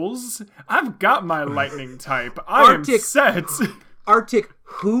fools. I've got my lightning type. I am set. Arctic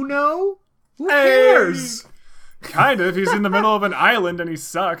Huno? Who cares? Kind of. He's in the middle of an island and he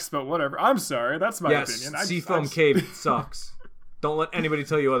sucks, but whatever. I'm sorry. That's my opinion. Seafoam Cave sucks. Don't let anybody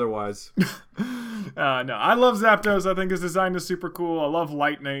tell you otherwise. No, I love Zapdos. I think his design is super cool. I love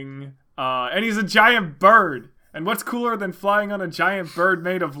lightning. And he's a giant bird. And what's cooler than flying on a giant bird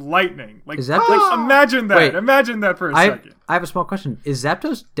made of lightning? Like, imagine that. Wait, imagine that for a second. I have a small question. Is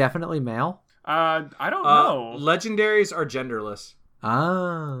Zapdos definitely male? I don't know. Legendaries are genderless.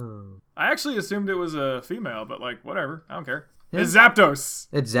 Oh. I actually assumed it was a female, but like, whatever. I don't care. Yeah. It's Zapdos.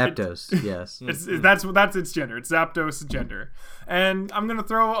 It's Zapdos, yes. That's its gender. It's Zapdos' gender. And I'm gonna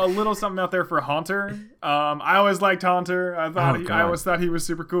throw a little something out there for Haunter. I always liked Haunter. I always thought he was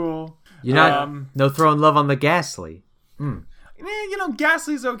super cool. You're not no throwing love on the Ghastly.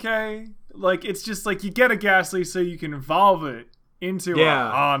 Ghastly's okay. Like, it's just like you get a Ghastly so you can evolve it into a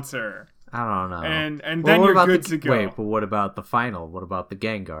Haunter. I don't know. And then you're good to go. Wait, but what about the final? What about the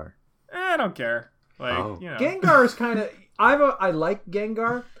Gengar? I don't care. Like, Gengar is kind of... I like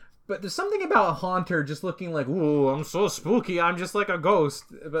Gengar, but there's something about Haunter just looking like, ooh, I'm so spooky, I'm just like a ghost.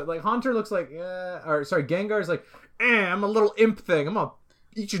 But like Haunter looks like, Gengar's like, I'm a little imp thing. I'm gonna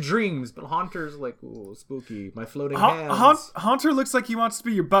eat your dreams. But Haunter's like, ooh, spooky. My floating hands. Haunter looks like he wants to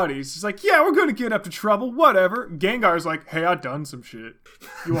be your buddy. He's like, yeah, we're gonna get up to trouble, whatever. Gengar's like, hey, I done some shit.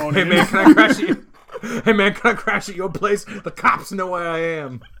 You want Hey man, can I crash at you? Hey man, can I crash at your place? The cops know where I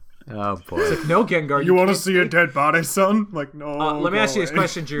am. Oh boy! It's like, no, Gengar. You want to see a dead body, son? Like, no. Let me ask you this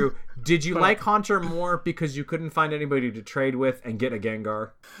question, Drew. Did you like Haunter more because you couldn't find anybody to trade with and get a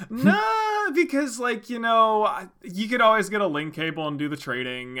Gengar? No, because you could always get a link cable and do the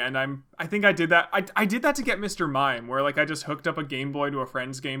trading, and I think I did that. I did that to get Mr. Mime, where like I just hooked up a Game Boy to a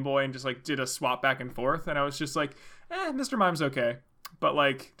friend's Game Boy and just like did a swap back and forth, and I was just like, Mr. Mime's okay, but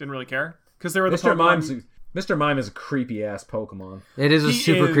like didn't really care because there were the Mr. Mime is a creepy ass Pokemon. It is a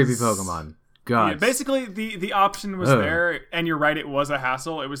super creepy Pokemon. God. Yeah, basically, the option was there, and you're right, it was a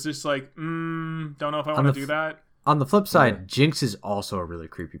hassle. It was just like, don't know if I want to do that. On the flip side, Jinx is also a really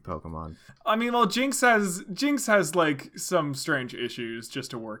creepy Pokemon. I mean, well, Jinx has like some strange issues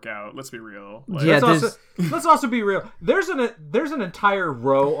just to work out. Let's be real. Like, let's also be real. There's an entire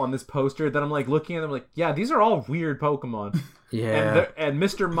row on this poster that I'm like looking at them like, yeah, these are all weird Pokemon. Yeah. And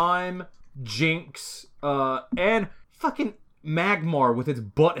Mr. Mime, Jinx, and fucking Magmar with its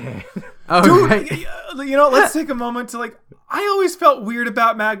butt head. Oh, dude, right. Let's take a moment to like. I always felt weird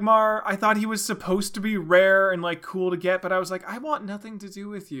about Magmar. I thought he was supposed to be rare and like cool to get, but I was like, I want nothing to do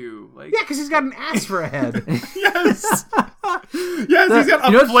with you. Like, yeah, because he's got an ass for a head. Yes, he's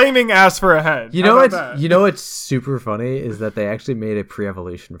got a flaming ass for a head. You know what's super funny is that they actually made a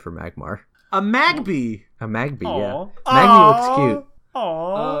pre-evolution for Magmar. A Magby. A Magby, Aww. yeah. Magby looks cute.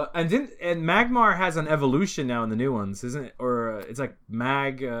 Aww. And Magmar has an evolution now in the new ones, isn't it? Or it's like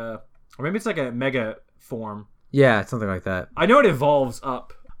or maybe it's like a mega form. Yeah, something like that. I know it evolves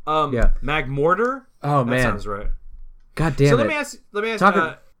up. Yeah. Magmortar. Oh man, that sounds right. God damn it. So let me ask.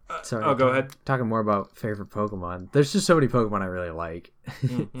 Sorry. Oh, go ahead. Talking more about favorite Pokemon. There's just so many Pokemon I really like.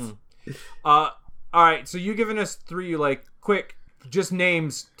 Mm-hmm. All right. So you giving us 3 you like. Quick, just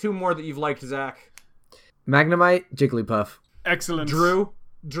names. 2 more that you've liked, Zach. Magnemite, Jigglypuff. Excellent. Drew,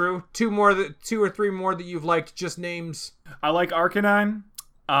 2 or 3 more that you've liked, just names. I like Arcanine.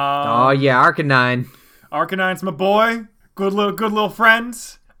 Arcanine. Arcanine's my boy. Good little friend.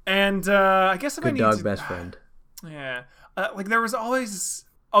 And I guess if good I need dog, to, best friend. Yeah. Like there was always.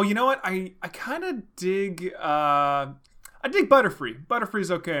 Oh, you know what? I kind of dig. I dig Butterfree.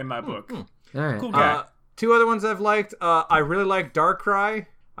 Butterfree's okay in my book. All right. Cool guy. 2 other ones I've liked. I really liked Darkrai.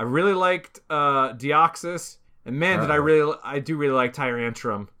 I really liked Deoxys. And man, I do really like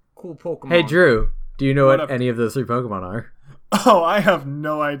Tyrantrum. Cool Pokemon. Hey Drew, do you know what any of those 3 Pokemon are? Oh, I have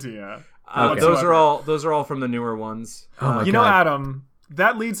no idea. Okay. Those are all from the newer ones. Oh my God. God. Adam,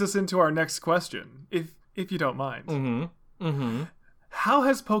 that leads us into our next question, if you don't mind. Mm-hmm. How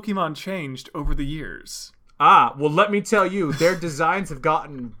has Pokemon changed over the years? Well, let me tell you, their designs have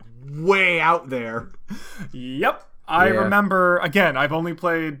gotten way out there. Yep. I remember, again, I've only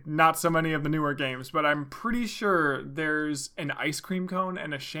played not so many of the newer games, but I'm pretty sure there's an ice cream cone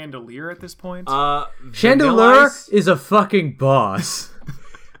and a chandelier at this point. Chandelier is a fucking boss.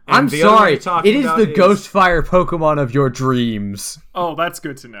 I'm sorry, it is the Ghostfire Pokemon of your dreams. Oh, that's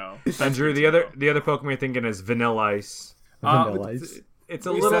good to know. And Drew, the other Pokemon you're thinking is Vanilla Ice. Vanilla Ice. It's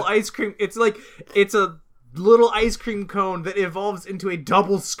a little ice cream. It's like it's a little ice cream cone that evolves into a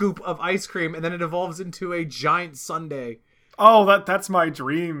double scoop of ice cream, and then it evolves into a giant sundae. Oh, that's my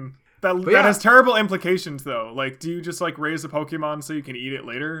dream. That has terrible implications, though. Like, do you just, like, raise a Pokemon so you can eat it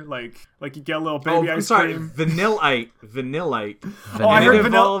later? Like you get a little baby ice cream? Vanillite. Oh, I heard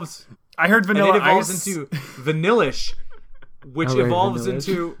vanilla. I heard vanilla and it evolves ice. into Vanillish, which evolves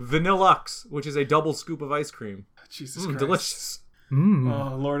into Vanillux, which is a double scoop of ice cream. Jesus Christ. Delicious.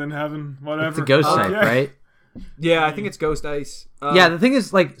 Oh, Lord in heaven. Whatever. It's a ghost type, right? Yeah, I think it's Ghost Ice. Yeah, the thing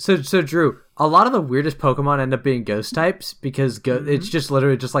is, like, so Drew, a lot of the weirdest Pokemon end up being ghost types because it's just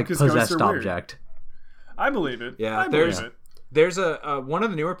literally just like possessed object. I believe it. Yeah, there's a one of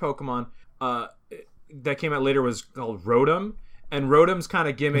the newer Pokemon that came out later was called Rotom, and Rotom's kind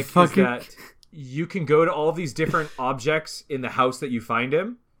of gimmick is that you can go to all these different objects in the house that you find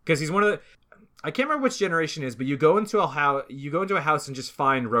him, because he's one of the. I can't remember which generation it is, but you go into a house and just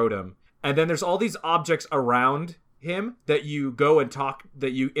find Rotom. And then there's all these objects around him that you go and talk,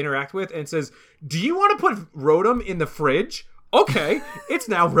 that you interact with, and it says, do you want to put Rotom in the fridge? Okay, it's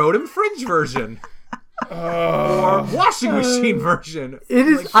now Rotom fridge version. Or washing machine version. It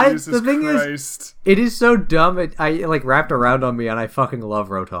is, like, the thing is, it is so dumb, I like wrapped around on me, and I fucking love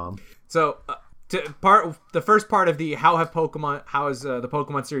Rotom. So, the first part of the how has the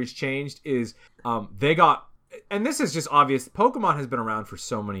Pokemon series changed is, they got, and this is just obvious, Pokemon has been around for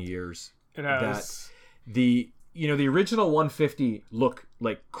so many years. It has. That the original 150 look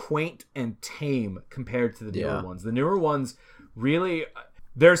like quaint and tame compared to the newer ones. The newer ones really,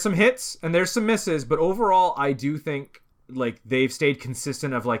 there's some hits and there's some misses, but overall I do think like they've stayed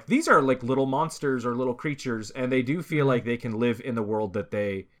consistent of like, these are like little monsters or little creatures, and they do feel like they can live in the world that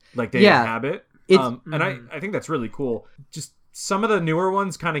they inhabit. And I think that's really cool. Just some of the newer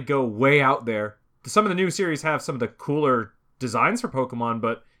ones kind of go way out there. Some of the new series have some of the cooler designs for Pokemon,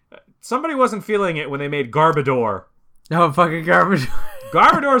 but somebody wasn't feeling it when they made Garbodor. No, fucking Garbodor.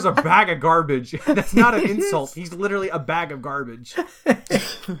 Garbodor's a bag of garbage. That's not an insult. He's literally a bag of garbage.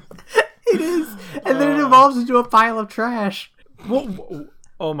 It is. And then it evolves into a pile of trash.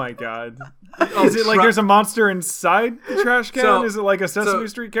 Oh my god. Is it like there's a monster inside the trash can? Is it like a Sesame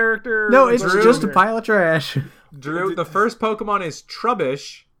Street character? No, it's just a pile of trash. Drew, the first Pokemon is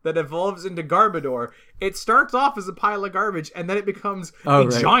Trubbish that evolves into Garbodor. It starts off as a pile of garbage, and then it becomes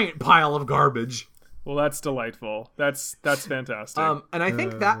giant pile of garbage. Well, that's delightful. That's fantastic. And I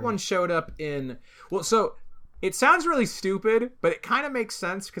think that one showed up in... Well, so it sounds really stupid, but it kind of makes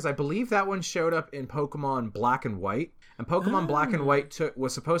sense because I believe that one showed up in Pokemon Black and White. And Pokemon Black and White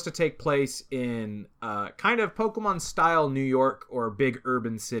was supposed to take place in kind of Pokemon-style New York or big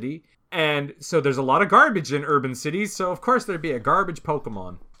urban city. And so there's a lot of garbage in urban cities, so of course there'd be a garbage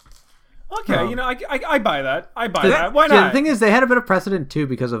Pokemon. Okay, I buy that. I buy that. Why not? Yeah, the thing is, they had a bit of precedent, too,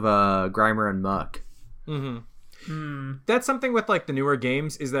 because of Grimer and Muck. Mm-hmm. That's something with, like, the newer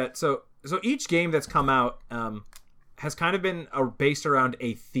games, is that... So each game that's come out has kind of been based around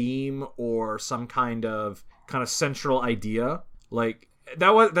a theme or some kind of central idea. Like,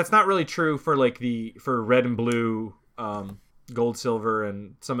 that's not really true for, like, for Red and Blue... Gold, Silver,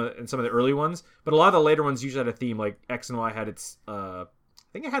 and some of the early ones, but a lot of the later ones usually had a theme. Like X and Y had its, I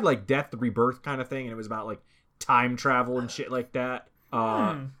think it had like death, rebirth kind of thing, and it was about like time travel and shit like that.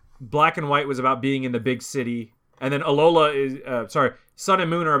 Black and White was about being in the big city, and then Alola is Sun and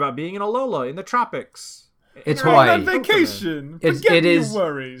Moon are about being in Alola in the tropics. It's Hawaii. On vacation. It is your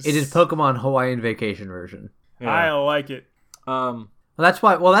worries. It is Pokemon Hawaiian Vacation version. Yeah. I like it. That's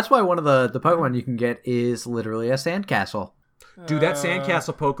why one of the Pokemon you can get is literally a sandcastle. Dude, that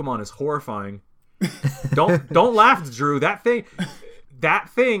sandcastle Pokemon is horrifying. Don't laugh, Drew. That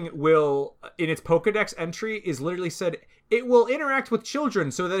thing will, in its Pokedex entry, is literally said it will interact with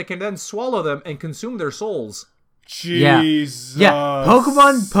children so that it can then swallow them and consume their souls. Jesus. Yeah.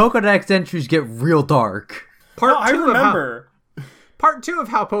 Pokemon Pokedex entries get real dark. I remember. Part 2 of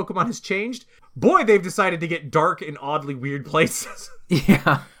how Pokemon has changed. Boy, they've decided to get dark in oddly weird places.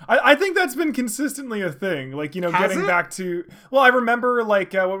 Yeah. I think that's been consistently a thing. Like, getting back to... Well, I remember,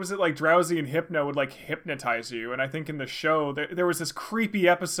 like, what was it? Like, Drowsy and Hypno would, like, hypnotize you. And I think in the show, there was this creepy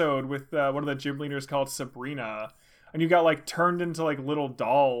episode with one of the gym leaders called Sabrina. And you got, like, turned into, like, little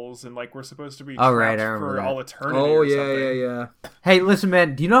dolls. And, like, we're supposed to be trapped for all eternity or something. Yeah. Hey, listen,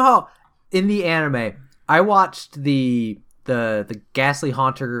 man. Do you know how, in the anime, I watched the Ghastly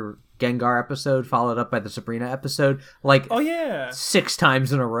Haunter... Gengar episode followed up by the Sabrina episode, like 6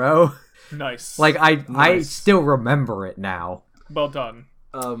 times in a row. Nice. Like I still remember it now. Well done.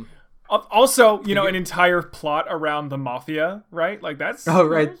 Also, an entire plot around the Mafia, right? Like that's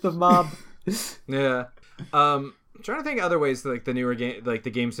the mob. Yeah. trying to think of other ways that, like, the newer game, like, the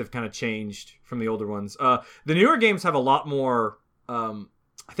games have kind of changed from the older ones. The newer games have a lot more.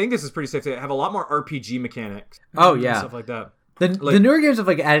 I think this is pretty safe. They have a lot more RPG mechanics. Oh yeah, stuff like that. The newer games have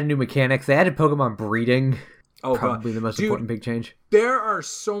like added new mechanics. They added Pokemon breeding. Oh, probably the most important big change. There are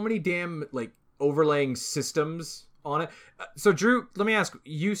so many damn like overlaying systems on it. So Drew, let me ask: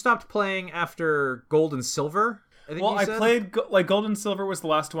 you stopped playing after Gold and Silver? I played like Gold and Silver was the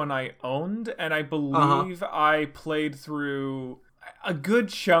last one I owned, and I believe I played through a good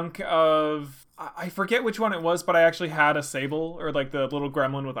chunk of. I forget which one it was, but I actually had a Sable, or like the little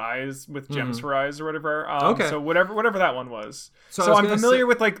gremlin with eyes, with gems for eyes or whatever. Okay. So whatever that one was. So I'm familiar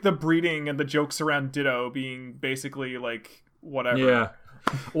with like the breeding and the jokes around Ditto being basically like whatever. Yeah.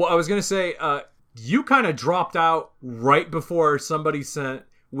 Well, I was going to say, you kind of dropped out right before somebody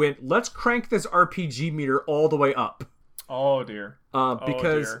went, let's crank this RPG meter all the way up. Oh, dear.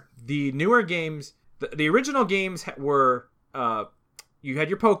 Because the newer games, the original games were, you had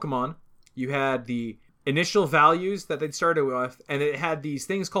your Pokemon. You had the initial values that they'd started with, and it had these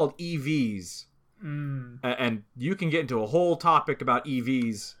things called EVs. And you can get into a whole topic about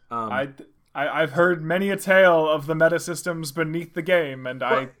EVs. I've heard many a tale of the meta systems beneath the game, and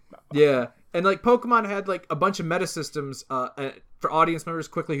yeah, and like Pokemon had like a bunch of meta systems. For audience members,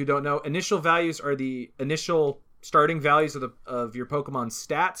 quickly who don't know, initial values are the initial starting values of your Pokemon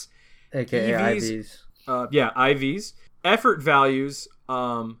stats, aka IVs. IVs. Effort values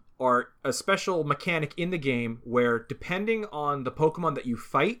are a special mechanic in the game where, depending on the Pokemon that you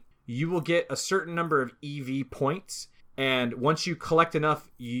fight, you will get a certain number of EV points, and once you collect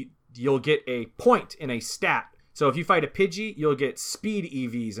enough, you'll get a point in a stat. So if you fight a Pidgey, you'll get speed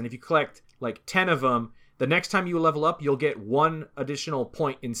EVs, and if you collect like 10 of them, the next time you level up, you'll get 1 additional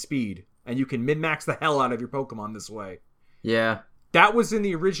point in speed, and you can min-max the hell out of your Pokemon this way. Yeah. That was in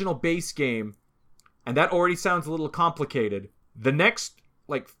the original base game, and that already sounds a little complicated. The next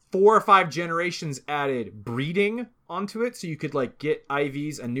like 4 or 5 generations added breeding onto it, so you could like get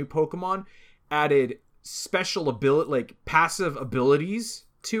IVs and new Pokemon, added special ability, like passive abilities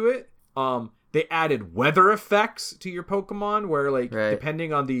to it. They added weather effects to your Pokemon where like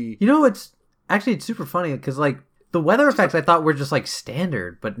depending on the... You know, it's super funny because like the weather effects I thought were just like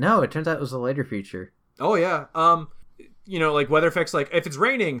standard, but no, it turns out it was a later feature. Oh yeah. You know, like weather effects, like if it's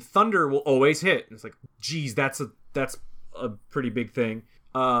raining, thunder will always hit. And it's like, geez, that's a pretty big thing.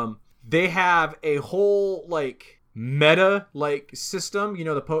 They have a whole like meta like system. You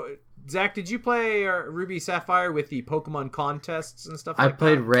know, Zach, did you play Ruby Sapphire with the Pokemon contests and stuff like that? I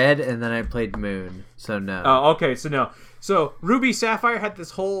played Red and then I played Moon, so no. Oh, okay, so no. So Ruby Sapphire had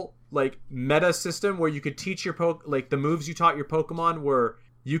this whole like meta system where you could teach your like the moves you taught your Pokemon were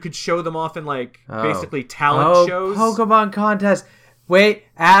you could show them off in like basically talent shows. Pokemon contest. Wait,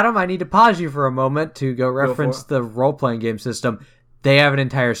 Adam, I need to pause you for a moment to go reference the role-playing game system. They have an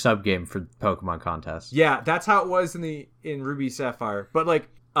entire sub-game for Pokemon contests. Yeah, that's how it was in Ruby Sapphire. But like,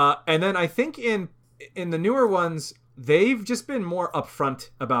 and then I think in the newer ones, they've just been more upfront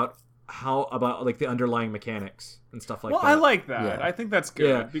about like the underlying mechanics and stuff like that. Well, I like that. Yeah. I think that's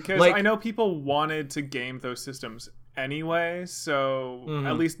good because like, I know people wanted to game those systems anyway, so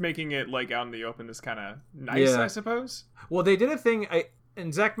at least making it like out in the open is kind of nice, I suppose. Well, they did a thing,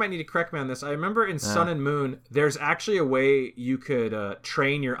 and Zach might need to correct me on this. I remember in Sun and Moon, there's actually a way you could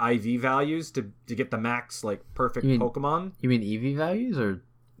train your IV values to get the max like perfect Pokemon. You mean EV values or?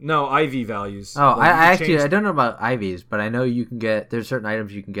 No, IV values. Oh, like, I don't know about IVs, but I know you can there's certain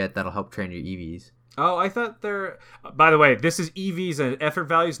items you can get that'll help train your EVs. Oh, I thought they're... By the way, this is EVs and effort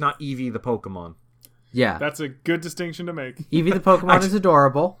values, not EV the Pokemon. Yeah. That's a good distinction to make. Eevee the Pokemon is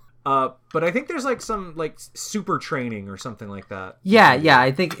adorable. But I think there's like some like super training or something like that. Yeah,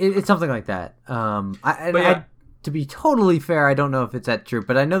 I think it's something like that. To be totally fair, I don't know if it's that true,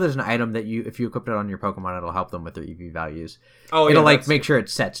 but I know there's an item that if you equip it on your Pokemon, it'll help them with their EV values. Oh, yeah, it'll like make sure it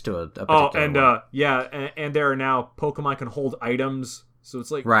sets to a particular one. And there are now Pokemon can hold items, so it's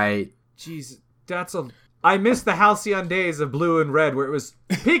like Jeez, I miss the halcyon days of Blue and Red where it was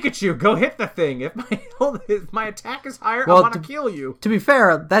Pikachu, go hit the thing. If my attack is higher, I want to kill you. To be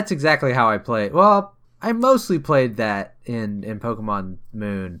fair, that's exactly how I play. Well, I mostly played that in Pokemon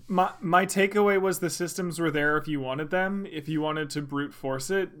Moon. My takeaway was the systems were there if you wanted them. If you wanted to brute force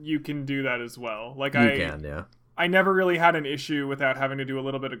it, you can do that as well. Like I never really had an issue without having to do a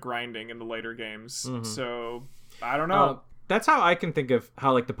little bit of grinding in the later games. Mm-hmm. So I don't know. That's how I can think of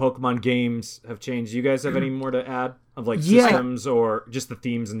how like the Pokemon games have changed. You guys have any more to add of like systems or just the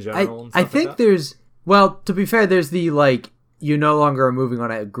themes in general? I think there's to be fair, there's the like you no longer are moving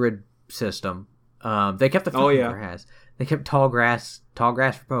on a grid system. They kept the grass. They kept tall grass for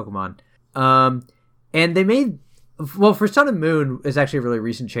Pokemon. And they made Well, for Sun and Moon, it's actually a really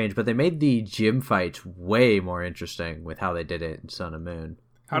recent change, but they made the gym fights way more interesting with how they did it in Sun and Moon.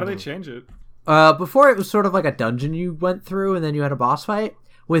 How do they change it? Before it was sort of like a dungeon you went through and then you had a boss fight.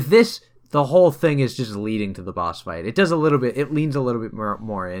 With this, the whole thing is just leading to the boss fight. It does a little bit, it leans a little bit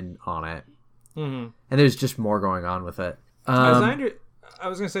more in on it. Mm-hmm. And there's just more going on with it. I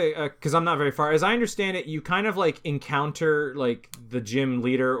was gonna say, because I'm not very far. As I understand it, you kind of like encounter like the gym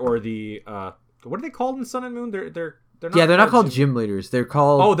leader or the what are they called in Sun and Moon? They're not called gym leaders. They're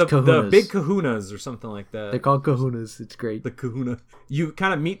called the kahunas. The big kahunas or something like that. They're called kahunas. It's great. The kahuna. You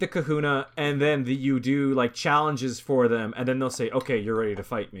kind of meet the kahuna, and then you do like challenges for them, and then they'll say, "Okay, you're ready to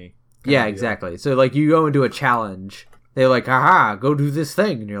fight me." Yeah, exactly. So like you go and do a challenge. They're like, "Aha, go do this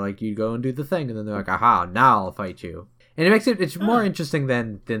thing," and you're like, "You go and do the thing," and then they're like, "Aha, now I'll fight you." And it makes it's more interesting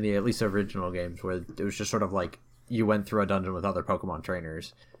than the at least original games where it was just sort of like you went through a dungeon with other Pokemon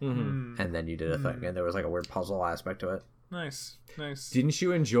trainers, and then you did a thing, and there was like a weird puzzle aspect to it. Nice. Didn't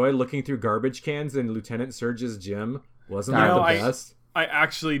you enjoy looking through garbage cans in Lieutenant Surge's gym? Wasn't that the best? I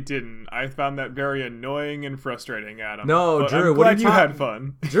actually didn't. I found that very annoying and frustrating, Adam. No, but Drew, I'm glad you had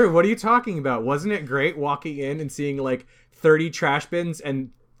fun. Drew, what are you talking about? Wasn't it great walking in and seeing like 30 trash bins and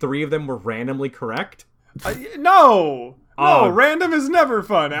 3 of them were randomly correct? No, random is never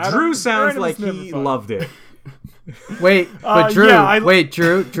fun, Adam. Drew sounds like he loved it. Wait, but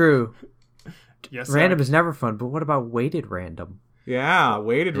Drew, Drew. Yes, random is never fun, but what about weighted random? Yeah,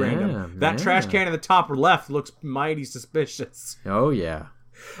 weighted random. That trash can in the top left looks mighty suspicious. Oh, yeah.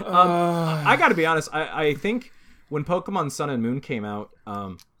 I gotta be honest, I think when Pokemon Sun and Moon came out,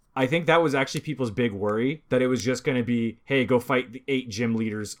 I think that was actually people's big worry, that it was just going to be, hey, go fight the 8 gym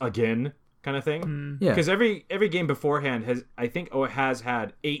leaders again, kind of thing. Yeah. Because every game beforehand has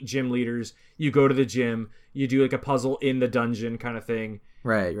had 8 gym leaders. You go to the gym, you do like a puzzle in the dungeon kind of thing.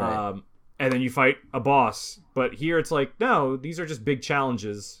 Right. And then you fight a boss. But here it's like, no, these are just big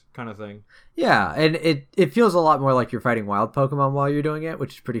challenges kind of thing. Yeah, and it feels a lot more like you're fighting wild Pokemon while you're doing it,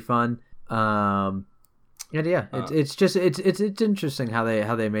 which is pretty fun. And yeah, it's interesting how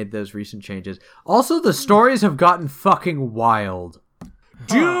they made those recent changes. Also, the stories have gotten fucking wild.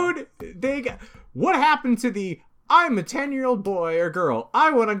 Dude, what happened to the I'm a 10-year-old boy or girl,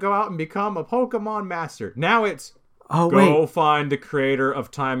 I want to go out and become a Pokemon master. Now it's go find the creator of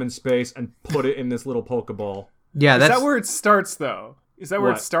time and space and put it in this little Pokeball. Yeah, is that where it starts though? Is that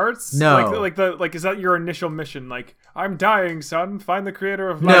where it starts? No. Like is that your initial mission? Like, I'm dying, son. Find the creator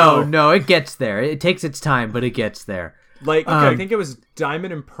of life. No, it gets there. It takes its time, but it gets there. Like, I think it was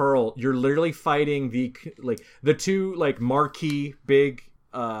Diamond and Pearl. You're literally fighting the 2 like marquee big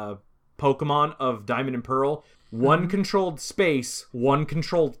Pokemon of Diamond and Pearl. One controlled space, one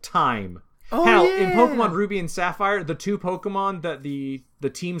controlled time. Oh, Hell, yeah. in Pokemon Ruby and Sapphire, the 2 Pokemon that the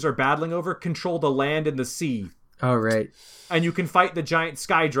teams are battling over control the land and the sea. Oh, right. And you can fight the giant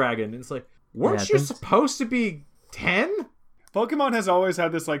sky dragon. It's like, weren't you supposed to be 10? Pokemon has always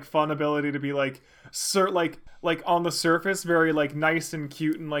had this like fun ability to be like on the surface very like nice and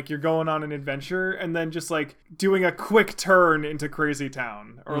cute and like you're going on an adventure and then just like doing a quick turn into Crazy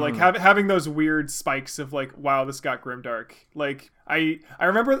Town or like having those weird spikes of like, wow, this got grimdark. Like I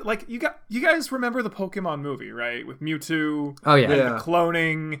remember like you guys remember the Pokemon movie, right? With Mewtwo. Oh yeah. And the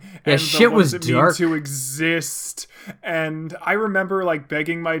cloning. Yeah, and shit the was ones dark. that mean to exist. And I remember like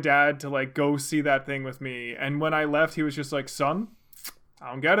begging my dad to like go see that thing with me. And when I left, he was just like, son, I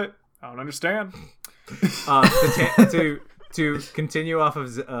don't get it. I don't understand. To continue off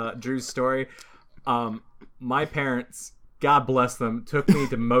of Drew's story, my parents, God bless them, took me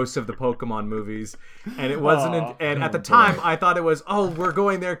to most of the Pokemon movies, and it wasn't. And at the time, I thought it was, we're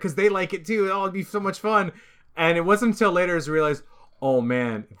going there because they like it too. Oh, it'd be so much fun. And it wasn't until later as I realized, oh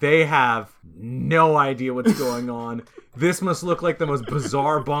man, they have no idea what's going on. This must look like the most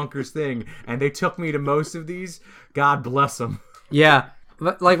bizarre, bonkers thing. And they took me to most of these. God bless them. Yeah.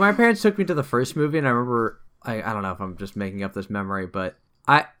 Like, my parents took me to the first movie, and I remember, I don't know if I'm just making up this memory, but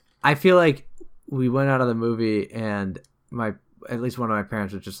I feel like we went out of the movie, and at least one of my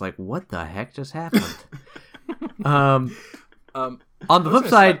parents was just like, what the heck just happened? On the flip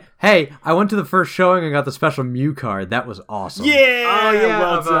side, hey, I went to the first showing and got the special Mew card. That was awesome. Yeah! Oh, yeah,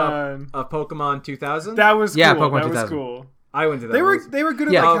 well done. Of Pokemon 2000? That was cool. Pokemon that 2000. was cool. I went to that. They were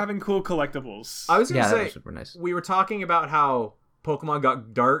good at like having cool collectibles. I was going to say, that was super nice. We were talking about how Pokemon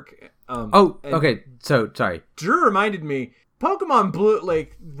got dark. Okay. So, sorry. Drew reminded me, Pokemon Blue,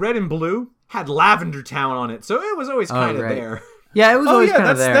 like Red and Blue, had Lavender Town on it, so it was always kind of there. Yeah, it was always kind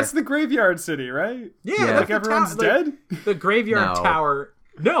of there. That's the graveyard city, right? Yeah. Like everyone's dead? The graveyard tower.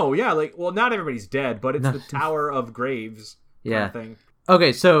 No, yeah, not everybody's dead, but it's the Tower of Graves kind of thing.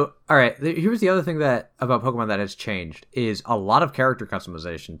 Okay, so all right, here's the other thing that about Pokemon that has changed is a lot of character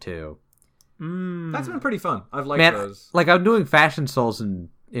customization too. That's been pretty fun. I've liked Man, those. like I'm doing fashion souls in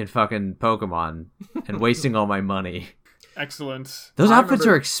fucking Pokemon and wasting all my money. Excellent. Those outfits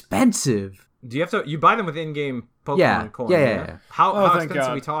are expensive. Do you have to? You buy them with in-game Pokemon Yeah, coins? yeah. How thank expensive God.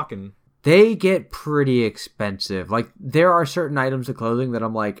 are we talking? They get pretty expensive. Like there are certain items of clothing that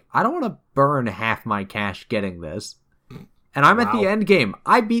I'm like, I don't want to burn half my cash getting this. And I'm at the end game.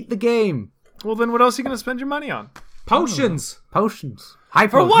 I beat the game. Well, then what else are you going to spend your money on? Potions. Potions. High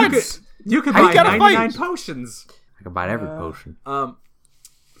For potions. what? You could How you buy gotta 99 fight? potions. I can buy every potion. I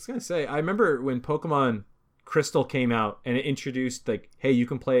was gonna say, I remember when Pokemon Crystal came out and it introduced like, hey, you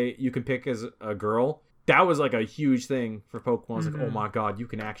can pick as a girl. That was like a huge thing for Pokemon. It's like, oh my god, you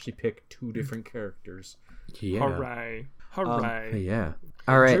can actually pick 2 different characters. Yeah. Hooray. Hooray. Yeah.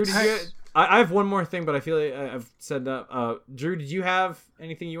 All right. Drew, I have one more thing, but I feel like I've said that. Drew, did you have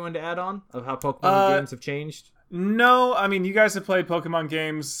anything you wanted to add on of how Pokemon games have changed? No, I mean, you guys have played Pokemon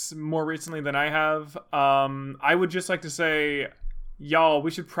games more recently than I have. I would just like to say, y'all,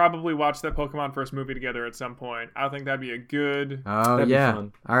 we should probably watch that Pokemon first movie together at some point. I think that'd be a good, Oh That'd be yeah.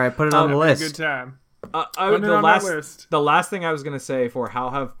 fun. All right, put it on the that'd be a list. good time. Put it on that list. The last thing I was gonna say for how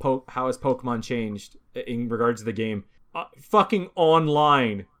has Pokemon changed in regards to the game? Fucking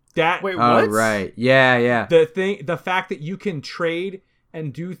online. That Wait, Oh what? right. Yeah. the fact that you can trade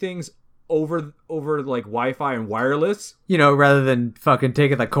and do things over like Wi-Fi and wireless. You know, rather than fucking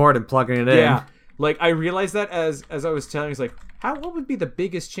taking the cord and plugging it in. Yeah, like I realized that as I was telling, he's like, what would be the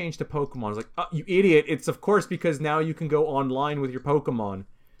biggest change to Pokemon? I was like, you idiot! It's of course because now you can go online with your Pokemon.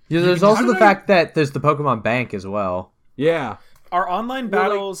 Yeah, there's also the fact that there's the Pokemon Bank as well. Yeah. Are online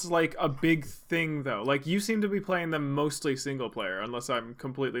battles like a big thing though? Like you seem to be playing them mostly single player, unless I'm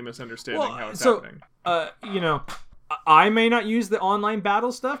completely misunderstanding how it's happening. You know, I may not use the online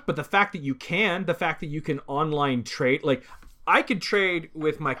battle stuff, but the fact that you can online trade, like I could trade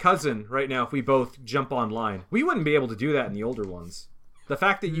with my cousin right now if we both jump online. We wouldn't be able to do that in the older ones. The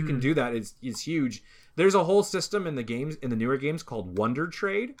fact that you can do that is huge. There's a whole system in the newer games called Wonder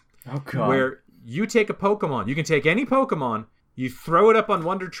Trade. Oh god. Where you take a Pokemon, you can take any Pokemon, you throw it up on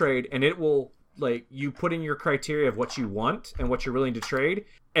Wonder Trade, and it will, like, you put in your criteria of what you want and what you're willing to trade,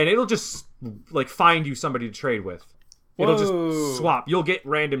 and it'll just, like, find you somebody to trade with. It'll just swap. You'll get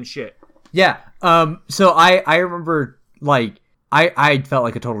random shit. Yeah. So I remember, like, I felt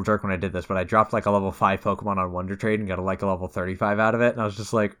like a total jerk when I did this, but I dropped like a level 5 Pokemon on Wonder Trade and got like a level 35 out of it, and I was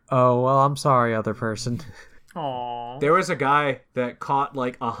just like, oh well, I'm sorry, other person. Aww. There was a guy that caught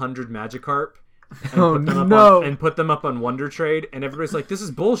like 100 Magikarp and put them up on Wonder Trade, and everybody's like, this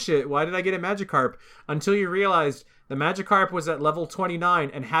is bullshit. Why did I get a Magikarp? Until you realized the Magikarp was at level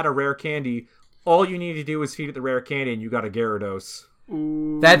 29 and had a rare candy. All you needed to do was feed it the rare candy, and you got a Gyarados.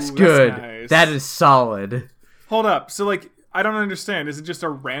 Ooh, That's good. nice. That is solid. Hold up. So, like, I don't understand. Is it just a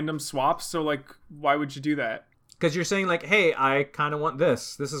random swap? So, like, why would you do that? Because you're saying, like, hey, I kind of want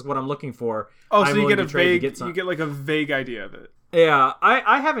this. This is what I'm looking for. Oh, I'm so you willing get a to trade to vague, get you get like a vague idea of it. Yeah,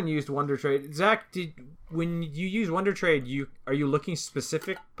 I haven't used Wonder Trade. Zach, when you use Wonder Trade, are you looking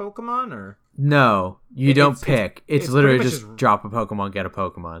specific Pokemon or? No, you don't pick. It's literally pretty much just drop a Pokemon, get a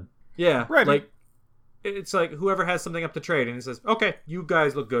Pokemon. Yeah, Right. Like, it's like whoever has something up to trade, and it says, okay, you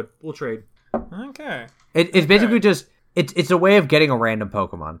guys look good. We'll trade. Okay. It's basically just it's a way of getting a random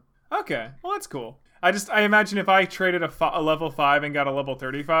Pokemon. Okay. Well, that's cool. I imagine if I traded a level 5 and got a level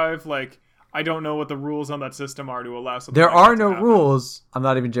 35, like, I don't know what the rules on that system are to allow something There like are that to no happen. rules. I'm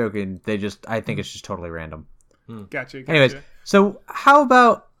not even joking. I think it's just totally random. Gotcha. Anyways, so how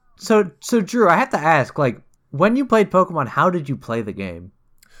about so Drew? I have to ask, like, when you played Pokemon, how did you play the game?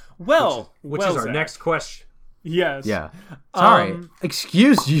 Well, Which is our Zach. next question. Yes. Yeah. Sorry.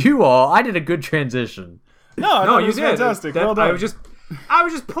 Excuse you all. I did a good transition. No, You you did. fantastic. That- Well done. I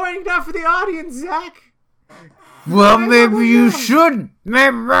was just pointing it out for the audience, Zach. Well, maybe you shouldn't.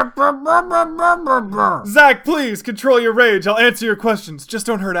 Zach, please control your rage. I'll answer your questions. Just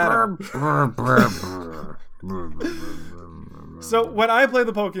don't hurt Adam. So when I play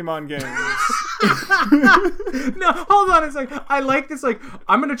the Pokemon games, No, hold on. It's like I like this. Like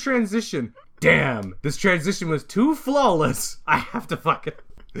I'm gonna transition. Damn, this transition was too flawless. I have to fucking.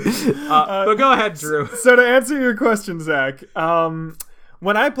 But go ahead, Drew. so to answer your question, Zach,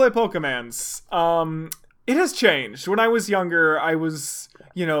 when I play Pokemans, it has changed. When I was younger, I was,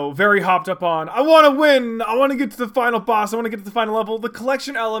 very hopped up on, I want to win, I want to get to the final boss, I want to get to the final level. The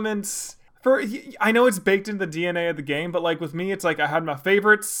collection elements, I know it's baked into the DNA of the game, but like with me, it's like I had my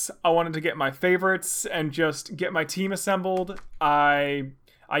favorites, I wanted to get my favorites and just get my team assembled.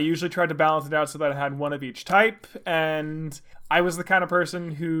 I usually tried to balance it out so that I had one of each type, and I was the kind of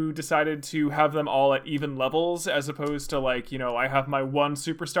person who decided to have them all at even levels, as opposed to like, I have my one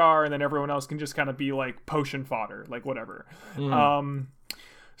superstar and then everyone else can just kind of be like potion fodder, like whatever.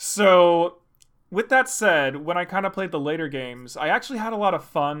 So with that said, when I kind of played the later games, I actually had a lot of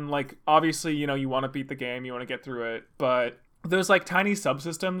fun. Like, obviously, you want to beat the game, you want to get through it, but there's like tiny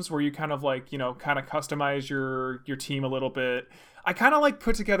subsystems where you kind of like, kind of customize your team a little bit. I kind of like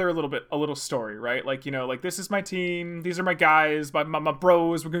put together a little story, right? Like, like this is my team, these are my guys, my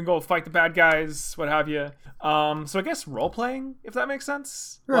bros, we're gonna go fight the bad guys, what have you. So I guess role playing, if that makes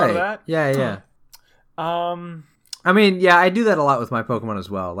sense. Right. A lot of that. Yeah. I mean, yeah, I do that a lot with my Pokemon as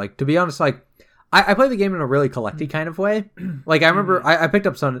well. Like, to be honest, like, I play the game in a really collecty kind of way. Like, I remember I picked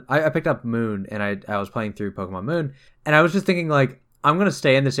up Moon, and I was playing through Pokemon Moon, and I was just thinking, like, I'm going to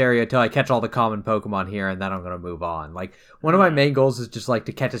stay in this area until I catch all the common Pokemon here, and then I'm going to move on. Like, one of my main goals is just, like,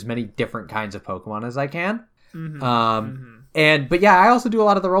 to catch as many different kinds of Pokemon as I can. But yeah, I also do a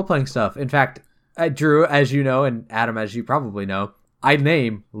lot of the role-playing stuff. In fact, Drew, as you know, and Adam, as you probably know, I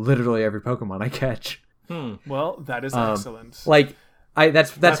name literally every Pokemon I catch. Well, that is excellent. Like,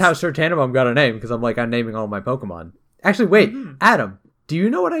 that's how Sir Tannenbaum got a name, because I'm naming all my Pokemon. Actually, wait, Adam, do you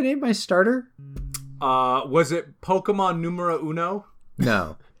know what I named my starter? Was it Pokemon numero uno?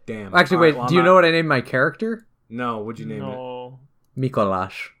 No. Damn. Actually, wait, do you know what I named my character? No, what'd you name it?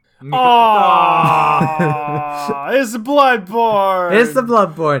 Mikolash. Oh, it's Bloodborne. It's the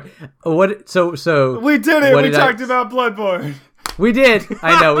Bloodborne. What? So we did it. We talked about Bloodborne. We did.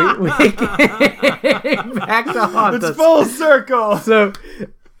 I know. We came back to haunt us. It's full circle. So,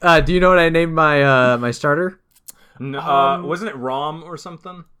 do you know what I named my my starter? No, wasn't it Rom or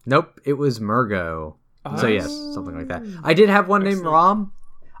something? Nope, it was Murgo. So yes, something like that. I did have one named Rom.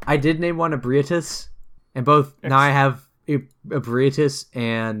 I did name one Abriatus, and both now I have Abriatus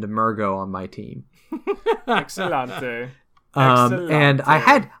and Murgo on my team. Excellente. And I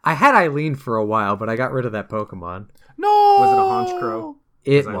had Eileen for a while, but I got rid of that Pokemon. No. Was it a Haunch Crow?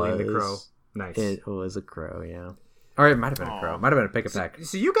 It was the crow. Nice. It was a crow, yeah. Or it might have been a crow. Might have been a pick-a-pack.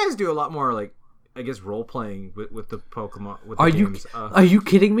 So you guys do a lot more, like, I guess, role-playing with the Pokemon. With the Are games. Are you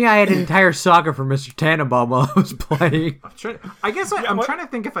kidding me? I had an entire saga for Mr. Tannenbaum while I was playing. I'm trying to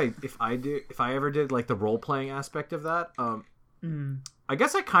think if I ever did like the role-playing aspect of that. I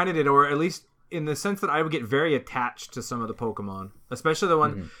guess I kind of did, or at least in the sense that I would get very attached to some of the Pokemon, especially the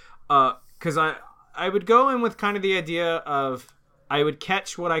one, because I would go in with kind of the idea of I would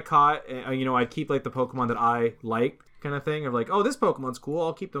catch what I caught. I'd keep like the Pokemon that I liked, kind of thing, of like, oh, this Pokemon's cool,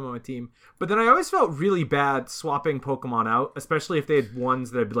 I'll keep them on my team. But then I always felt really bad swapping Pokemon out, especially if they had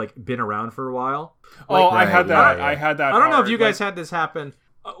ones that had like been around for a while. I had that. I had that. I don't know if you guys had this happen,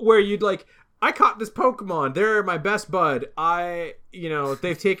 where you'd like, I caught this Pokemon, they're my best bud.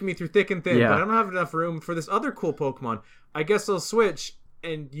 They've taken me through thick and thin, but I don't have enough room for this other cool Pokemon. I guess I'll switch.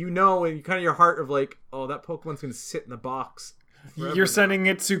 And and kind of your heart of like, oh, that Pokemon's gonna sit in the box forever. You're sending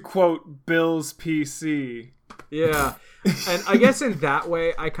it to, quote, Bill's PC. Yeah. And I guess in that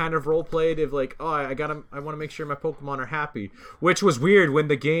way I kind of role played of like, oh, I want to make sure my Pokemon are happy, which was weird when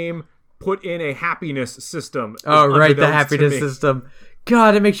the game put in a happiness system. Oh, right, the happiness system.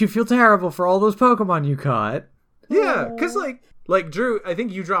 God, it makes you feel terrible for all those Pokemon you caught. Yeah, because like Drew, I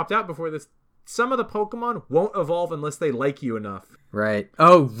think you dropped out before this. Some of the Pokemon won't evolve unless they like you enough. Right.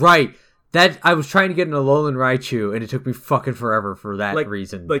 Oh, right. That I was trying to get an Alolan Raichu, and it took me fucking forever for that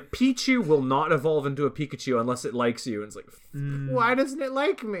reason. Like, Pichu will not evolve into a Pikachu unless it likes you. And it's like, why doesn't it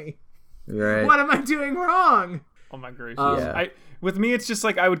like me? Right. What am I doing wrong? Oh my gracious. With me, it's just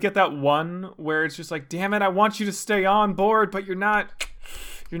like I would get that one where it's just like, damn it, I want you to stay on board, but you're not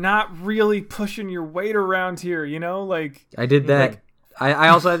really pushing your weight around here, Like, I did that. I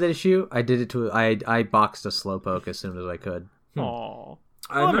also had that issue. I did it to I boxed a Slowpoke as soon as I could. Oh,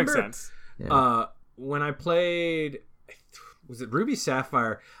 that makes sense. Yeah. When I played, was it Ruby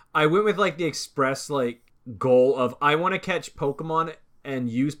Sapphire? I went with like the express like goal of I want to catch Pokemon and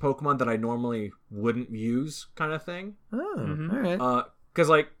use Pokemon that I normally wouldn't use, kind of thing. Oh, all right. Because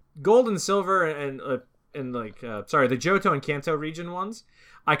like Gold and Silver and the Johto and Kanto region ones,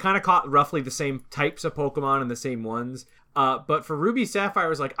 I kind of caught roughly the same types of Pokemon and the same ones. But for Ruby Sapphire, I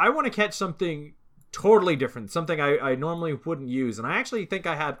was like, I want to catch something totally different, something I normally wouldn't use. And I actually think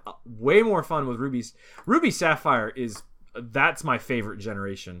I had way more fun with Ruby Sapphire. That's my favorite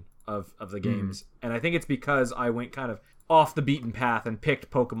generation of the games. And I think it's because I went kind of off the beaten path and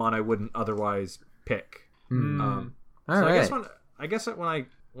picked Pokemon I wouldn't otherwise pick. All so right. I guess when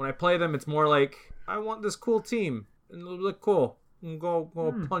I play them, it's more like, I want this cool team and it'll look cool. And go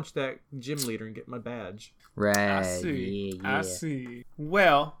punch that gym leader and get my badge. Right. I see. Yeah. I see.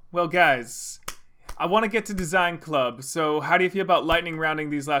 Well, guys, I want to get to Design Club. So how do you feel about lightning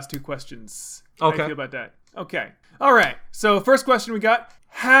rounding these last 2 questions? How do you feel about that? Okay. All right. So first question we got.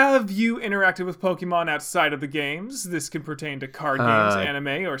 Have you interacted with Pokemon outside of the games? This can pertain to card games,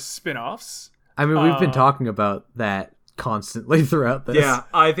 anime, or spin-offs. I mean, we've been talking about that constantly throughout this. Yeah,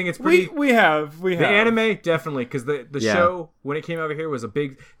 I think it's pretty... We have. The anime, definitely, because the show, when it came over here, was a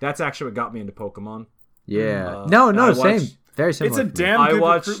big... That's actually what got me into Pokemon. Yeah. Same. Very similar. It's a damn good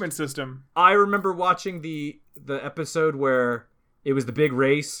recruitment system. I remember watching the episode where it was the big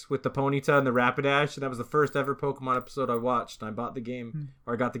race with the Ponyta and the Rapidash, and that was the first ever Pokemon episode I watched. And I bought the game,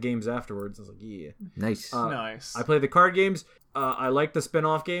 or I got the games afterwards. I was like, yeah. Nice. Nice. I played the card games. I like the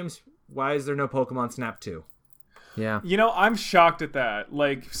spin-off games. Why is there no Pokemon Snap 2? Yeah. You know, I'm shocked at that.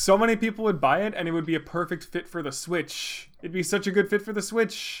 Like, so many people would buy it, and it would be a perfect fit for the Switch. It'd be such a good fit for the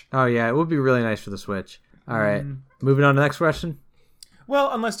Switch. Oh, yeah. It would be really nice for the Switch. All right. Moving on to the next question.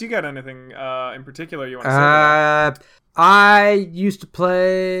 Well, unless you got anything in particular you want to say about that. I used to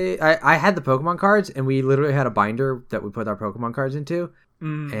play... I had the Pokemon cards, and we literally had a binder that we put our Pokemon cards into.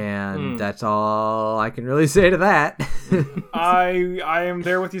 And that's all I can really say to that. I am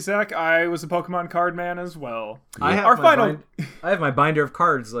there with you, Zach. I was a Pokemon card man as well. I have my binder of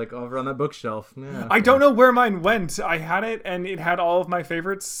cards like over on that bookshelf. Yeah. I don't know where mine went. I had it, and it had all of my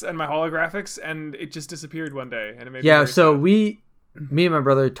favorites and my holographics, and it just disappeared one day. And it made me very sad. Me and my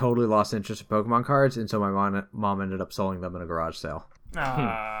brother totally lost interest in Pokemon cards, and so my mom ended up selling them in a garage sale.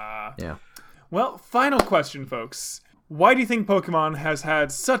 Yeah. Well, final question, folks. Why do you think Pokemon has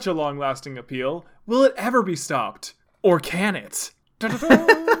had such a long-lasting appeal? Will it ever be stopped? Or can it?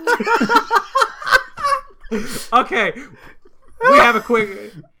 Okay. We have a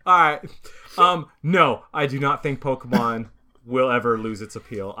quick... Alright. No, I do not think Pokemon will ever lose its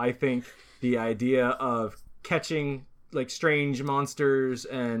appeal. I think the idea of catching like strange monsters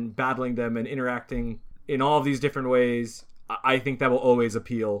and battling them and interacting in all of these different ways, I think that will always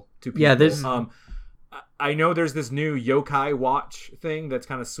appeal to people. Yeah, I know there's this new yokai watch thing that's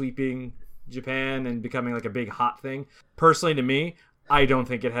kind of sweeping Japan and becoming like a big hot thing. Personally, to me, I don't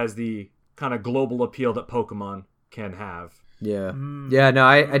think it has the kind of global appeal that Pokemon can have. Yeah. Yeah, no,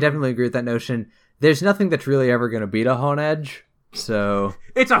 I definitely agree with that notion. There's nothing that's really ever going to beat a Honedge, so...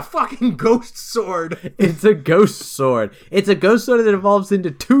 It's a fucking ghost sword! It's a ghost sword. It's a ghost sword that evolves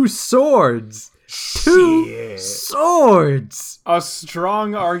into 2 swords! 2 swords! A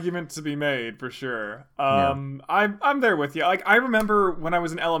strong argument to be made, for sure. I'm there with you. Like, I remember when I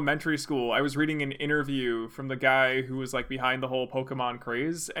was in elementary school, I was reading an interview from the guy who was, like, behind the whole Pokemon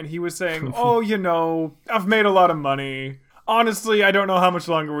craze, and he was saying, I've made a lot of money. Honestly, I don't know how much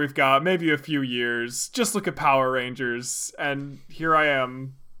longer we've got. Maybe a few years. Just look at Power Rangers, and here I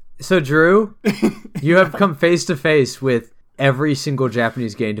am. So, Drew, you have come face to face with every single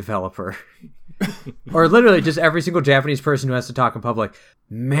Japanese game developer. Or literally just every single Japanese person who has to talk in public.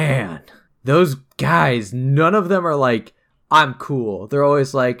 Man, those guys, none of them are like, I'm cool. They're always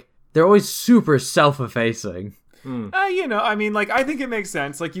super self-effacing. I think it makes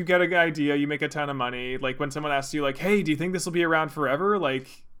sense. Like, you get an idea, you make a ton of money. Like, when someone asks you, like, hey, do you think this will be around forever? Like,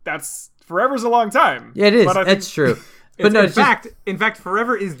 forever's a long time. Yeah, it is. That's true. But in fact,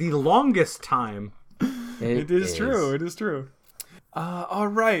 forever is the longest time. It is true. It is true. All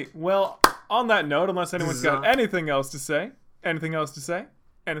right. Well, on that note, unless anyone's got anything else to say. I'm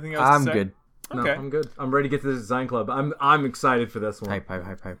good. Okay. No, I'm good. I'm ready to get to the Design Club. I'm excited for this one. Hype.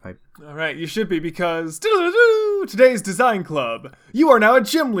 All right, you should be, because today's Design Club. You are now a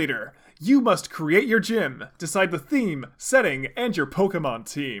gym leader. You must create your gym, decide the theme, setting, and your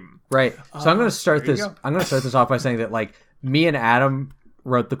Pokemon team. Right. So I'm going to start this. I'm going to start this off by saying that, like, me and Adam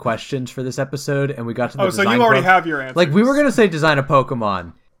wrote the questions for this episode, and we got to the Design Club. So you already have your answers. Like, we were going to say design a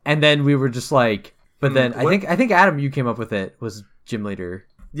Pokemon, and then we were just like, but then I think Adam, you came up with it, was gym leader.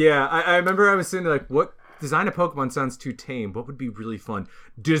 Yeah, I remember I was saying, like, what design a Pokemon sounds too tame. What would be really fun?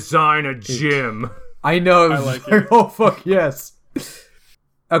 Design a gym. I know. I like it. Oh, fuck yes.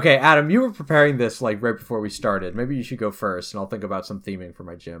 Okay, Adam, you were preparing this, like, right before we started. Maybe you should go first, and I'll think about some theming for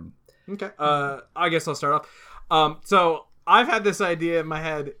my gym. Okay. I guess I'll start off. So I've had this idea in my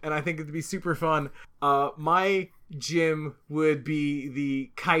head, and I think it'd be super fun. My gym would be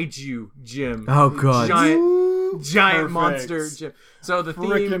the Kaiju gym. Oh, God. Giant monster gym. So the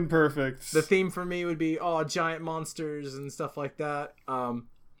Frickin' perfect. The theme for me would be giant monsters and stuff like that.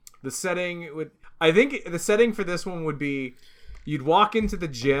 The setting would, I think the setting for this one would be, you'd walk into the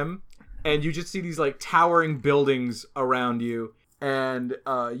gym and you just see these like towering buildings around you, and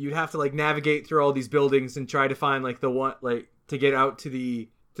you'd have to like navigate through all these buildings and try to find like the one, like, to get out to the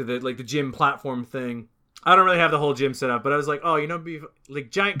like the gym platform thing. I don't really have the whole gym set up, but I was like, oh,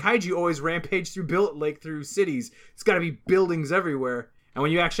 like giant kaiju always rampage through cities. It's got to be buildings everywhere. And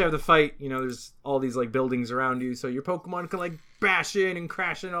when you actually have the fight, there's all these like buildings around you, so your Pokemon can like bash in and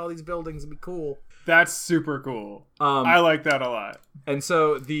crash into all these buildings and be cool. That's super cool. I like that a lot. And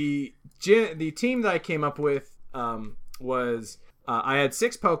so the team that I came up with was I had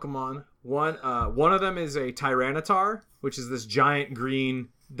 6 Pokemon. One of them is a Tyranitar, which is this giant green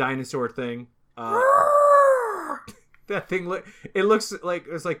dinosaur thing. That thing looks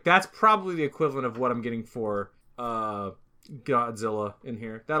like that's probably the equivalent of what I'm getting for Godzilla in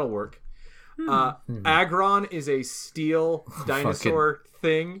here. That'll work. Aggron is a steel dinosaur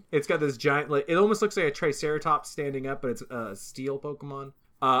thing. It's got this giant, like, it almost looks like a Triceratops standing up, but it's a steel Pokemon.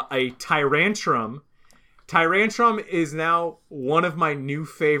 A Tyrantrum. Tyrantrum is now one of my new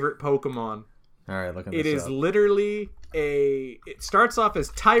favorite Pokemon. All right, look at this. It is literally it starts off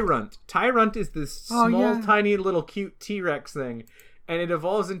as Tyrunt. Tyrunt is this small, tiny, little cute T-Rex thing, and it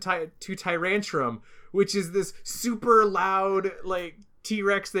evolves into Tyrantrum, which is this super loud, like,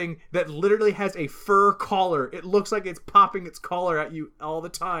 T-Rex thing that literally has a fur collar. It looks like it's popping its collar at you all the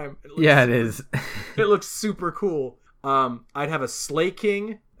time. It is. It looks super cool. I'd have a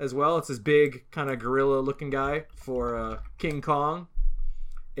Slaking as well. It's this big kind of gorilla-looking guy for King Kong.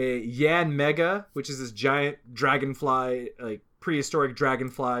 A Yanmega, which is this giant dragonfly, like prehistoric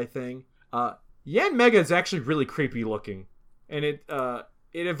dragonfly thing. Yanmega is actually really creepy looking, and it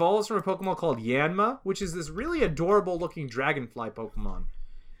evolves from a Pokemon called Yanma, which is this really adorable looking dragonfly Pokemon.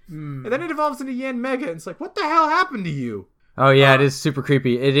 And then it evolves into Yanmega, and it's like, what the hell happened to you? Oh yeah, it is super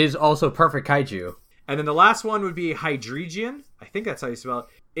creepy. It is also perfect kaiju. And then the last one would be Hydreigon. I think that's how you spell it.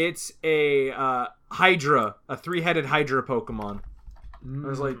 It's a Hydra, a 3-headed Hydra Pokemon. I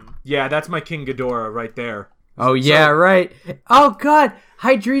was like, yeah, that's my King Ghidorah right there. Oh, yeah, right. Oh, God.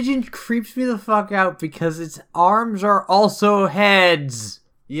 Hydreigon creeps me the fuck out because its arms are also heads.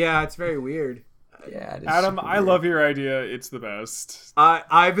 Yeah, it's very weird. Yeah, it is. Adam, I love your idea. It's the best.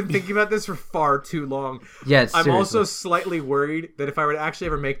 I've been thinking about this for far too long. Yes, I'm also slightly worried that if I were to actually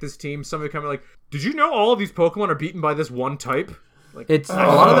ever make this team, somebody would come like, did you know all of these Pokemon are beaten by this one type? Like, a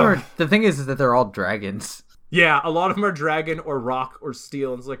lot of them are. The thing is that they're all dragons. Yeah, a lot of them are dragon or rock or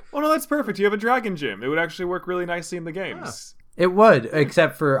steel. And it's like, oh no, that's perfect. You have a dragon gym. It would actually work really nicely in the games. Yeah. It would,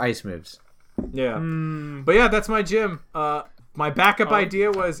 except for ice moves. Yeah. But yeah, that's my gym. My backup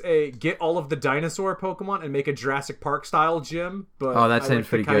idea was get all of the dinosaur Pokemon and make a Jurassic Park style gym. But that sounds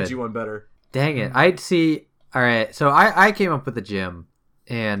pretty good. I like the kaiju one better. Dang it. I'd see. All right, so I came up with the gym,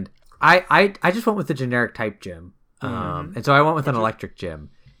 and I just went with the generic type gym. And so I went with an electric gym,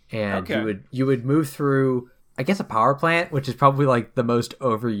 and you would move through, I guess, a power plant, which is probably like the most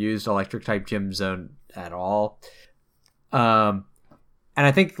overused electric type gym zone at all. And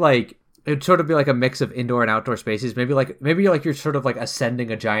I think like it'd sort of be like a mix of indoor and outdoor spaces. Maybe you're sort of like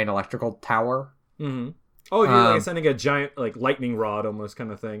ascending a giant electrical tower. Mm-hmm. Oh, you're like ascending a giant like lightning rod almost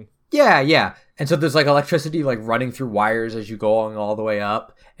kind of thing. Yeah. And so there's like electricity like running through wires as you go along all the way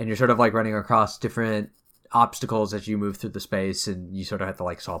up, and you're sort of like running across different obstacles as you move through the space, and you sort of have to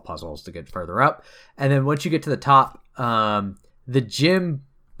like solve puzzles to get further up. And then once you get to the top, the gym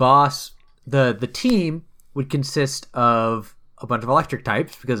boss, the team would consist of a bunch of electric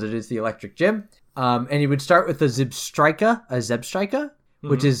types because it is the electric gym. And you would start with a Zebstrika,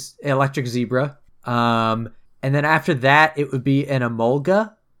 which is an electric zebra. And then after that, it would be an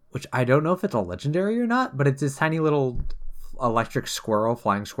Emolga, which I don't know if it's a legendary or not, but it's this tiny little electric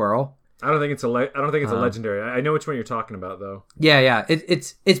flying squirrel. I don't think it's a legendary. I know which one you're talking about, though. Yeah.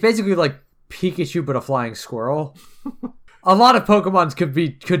 It's basically like Pikachu, but a flying squirrel. A lot of Pokemons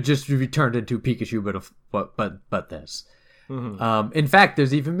could just be turned into Pikachu, but this. Mm-hmm. In fact,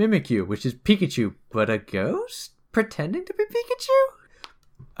 there's even Mimikyu, which is Pikachu, but a ghost pretending to be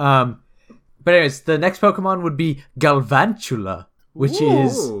Pikachu. But anyways, the next Pokemon would be Galvantula, which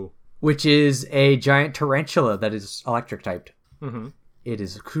is a giant tarantula that is electric typed. Mm-hmm. It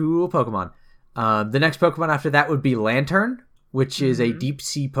is a cool Pokemon. The next Pokemon after that would be Lantern, which is a deep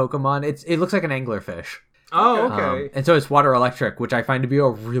sea Pokemon. It looks like an anglerfish. Oh, okay. And so it's water electric, which I find to be a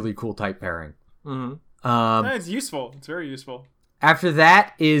really cool type pairing. Mm-hmm. It's useful. It's very useful. After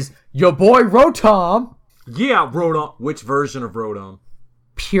that is your boy Rotom. Yeah, Rotom. Which version of Rotom?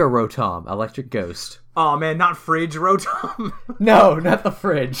 Pure Rotom, electric ghost. Oh man, not Fridge Rotom. No, not the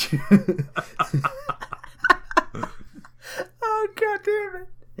Fridge. Oh god damn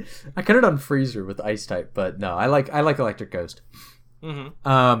it! I could have done Freezer with Ice type, but no, I like electric ghost.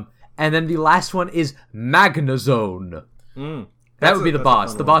 Mm-hmm. And then the last one is Magnezone. That would be the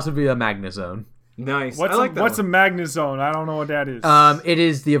boss. The boss would be a Magnezone. Nice. What's I like that what's a one. Magnezone? I don't know what that is. It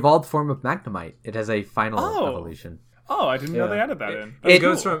is the evolved form of Magnemite. It has a final evolution. Oh, I didn't know Yeah. they added that in. It That's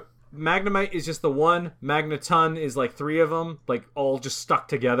goes cool. from Magnemite is just the one, Magneton is like 3 of them, like all just stuck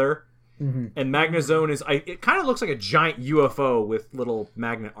together. Mm-hmm. And Magnezone is it kind of looks like a giant UFO with little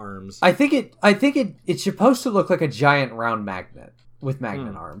magnet arms. I think it's supposed to look like a giant round magnet with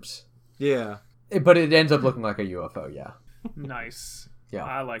magnet arms. Yeah. But it ends up looking like a UFO, yeah. Nice. Yeah.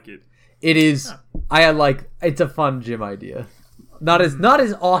 I like it. It is it's a fun gym idea. Not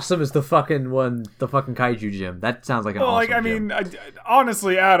as awesome as the fucking kaiju gym. That sounds like an Well, awesome like I gym. mean,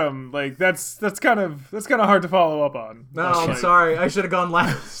 honestly, Adam, like that's kind of hard to follow up on. No, I'm sorry. I should have gone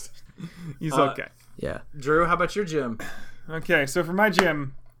last. He's okay. Yeah. Drew, how about your gym? Okay, so for my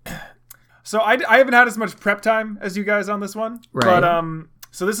gym, so I haven't had as much prep time as you guys on this one, Right. but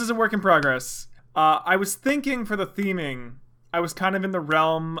so this is a work in progress. I was thinking for the theming, I was kind of in the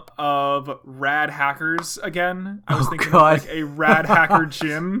realm of rad hackers again. I was thinking of like a rad hacker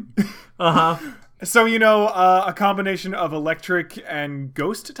gym. So a combination of electric and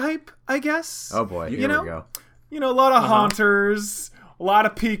ghost type, I guess. Oh boy, here we go. A lot of Haunters, a lot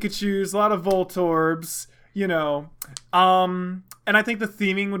of Pikachus, a lot of Voltorbs, and I think the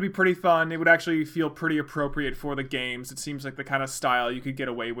theming would be pretty fun. It would actually feel pretty appropriate for the games. It seems like the kind of style you could get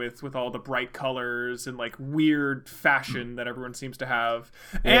away with all the bright colors and like weird fashion that everyone seems to have.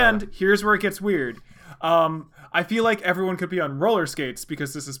 Yeah. And here's where it gets weird. I feel like everyone could be on roller skates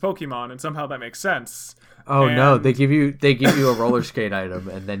because this is Pokemon, and somehow that makes sense. Oh no, they give you a roller skate item,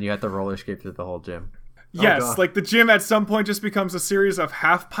 and then you have to roller skate through the whole gym. Yes, like the gym at some point just becomes a series of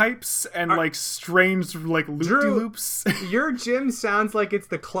half pipes and like strange like loop-de-loops. Your gym sounds like it's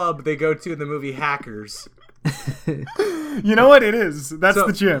the club they go to in the movie Hackers. You know what? It is. That's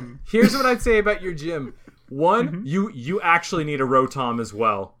the gym. Here's what I'd say about your gym. One, you actually need a Rotom as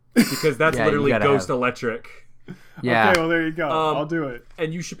well, because that's literally Ghost Electric. Yeah. Okay, well there you go. I'll do it.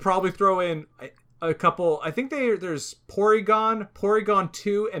 And you should probably throw in a couple. I think there's Porygon, Porygon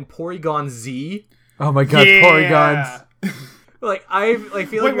 2, and Porygon Z. Oh my god, Porygons. Like I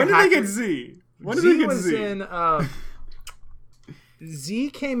feel like when did they get Z? When did they get Z? In, Z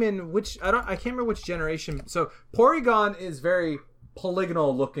came in I can't remember which generation. So Porygon is very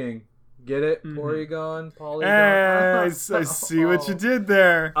polygonal looking. Get it? Polygon. I see what you did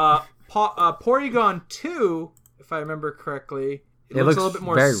there. Porygon 2, if I remember correctly, it looks a little bit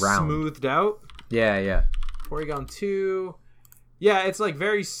more very round. smoothed out. Yeah. Porygon 2. Yeah, it's like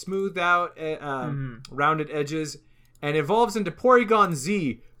very smoothed out, rounded edges, and evolves into Porygon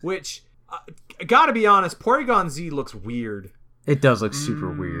Z, which, gotta be honest, Porygon Z looks weird. It does look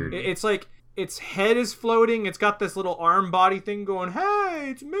super weird. It's like its head is floating. It's got this little arm body thing going, "Hey,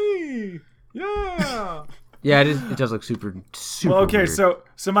 it's me, yeah." Yeah, it does look super well, okay, weird.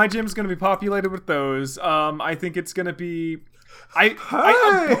 so my gym's gonna be populated with those. I think it's gonna be.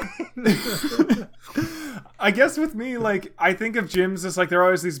 I guess with me, like, I think of gyms as like there are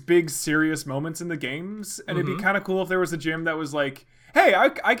always these big serious moments in the games, and it'd be kind of cool if there was a gym that was like, hey,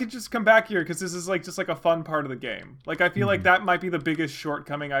 I could just come back here because this is like just like a fun part of the game. Like I feel like that might be the biggest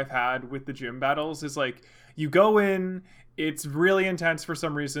shortcoming I've had with the gym battles is like you go in, it's really intense for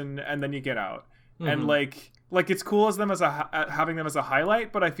some reason, and then you get out, and like it's cool as them as having them as a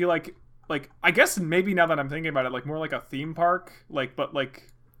highlight, but I feel like I guess maybe now that I'm thinking about it, like more like a theme park, but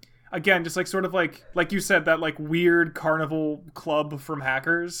again, just like sort of like you said, that like weird carnival club from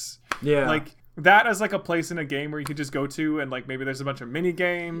Hackers. Yeah. Like that as like a place in a game where you could just go to, and like maybe there's a bunch of mini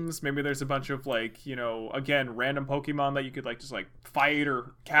games, maybe there's a bunch of like, again, random Pokemon that you could like just like fight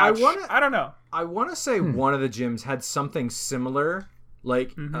or catch. I don't know. I want to say one of the gyms had something similar.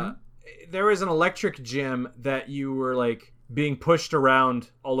 Like there was an electric gym that you were like being pushed around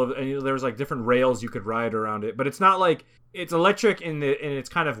and there was like different rails you could ride around it, but it's not like it's electric in its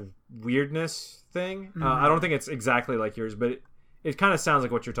kind of weirdness thing. I don't think it's exactly like yours, but it kind of sounds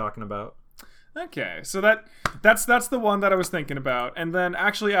like what you're talking about. Okay, so that's the one that I was thinking about. And then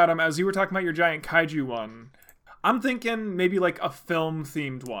actually, Adam, as you were talking about your giant kaiju one, I'm thinking maybe like a film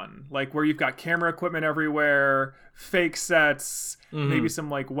themed one, like where you've got camera equipment everywhere, fake sets, maybe some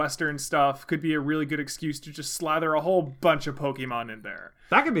like Western stuff. Could be a really good excuse to just slather a whole bunch of Pokemon in there.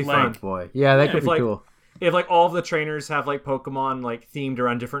 That could be fun. Boy. Yeah, that could be cool. If like all of the trainers have like Pokemon like themed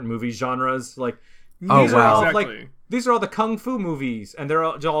around different movie genres, like these are all exactly. These are all the kung fu movies, and they're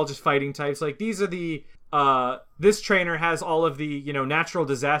all just fighting types. Like these are the this trainer has all of the natural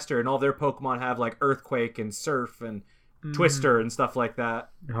disaster, and all their Pokemon have like Earthquake and Surf and Twister and stuff like that.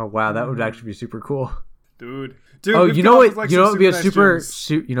 Oh wow, that would actually be super cool, dude. Oh, you know what? Like, would be a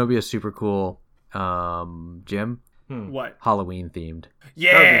be a super cool gym. What? Halloween themed.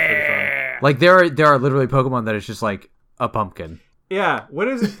 Yeah. Like there are literally Pokemon that is just like a pumpkin. Yeah, what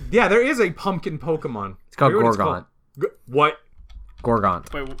is it? Yeah, there is a pumpkin Pokemon. It's called Gorgon. What? Gorgon.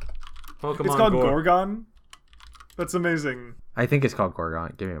 Wait, Pokemon it's called Gorgon? That's amazing. I think it's called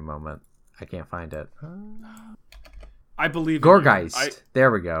Gorgon. Give me a moment. I can't find it. I believe Gorgeist.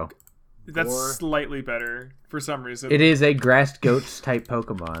 There we go. That's slightly better for some reason. It is a grass goats type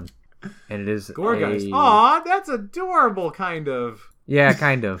Pokemon. And it is Gorgeist. Aw, that's adorable, kind of. Yeah,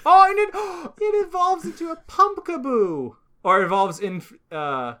 kind of. Oh, and it evolves into a Pumpkaboo. Or evolves in...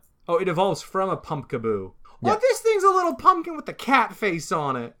 it evolves from a Pumpkaboo. Yep. Oh, this thing's a little pumpkin with the cat face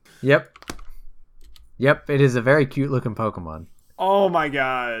on it. Yep, it is a very cute looking Pokemon. Oh my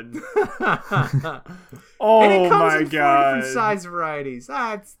god. And it comes in 4 different size varieties.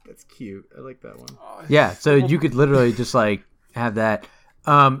 That's cute. I like that one. Yeah, so you could literally just like have that.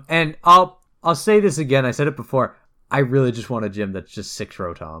 And I'll say this again. I said it before. I really just want a gym that's just 6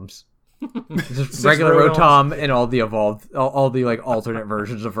 Rotoms. Just regular Rotom and all the evolved, all the like alternate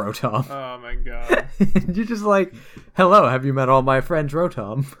versions of Rotom. Oh my god! You're just like, hello, have you met all my friends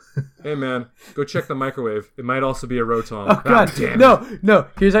Rotom? Hey man, go check the microwave. It might also be a Rotom. Oh god, damn it. No.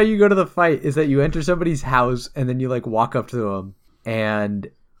 Here's how you go to the fight: is that you enter somebody's house and then you like walk up to them and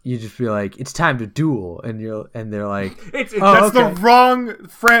you just be like, it's time to duel, and they're like, that's the wrong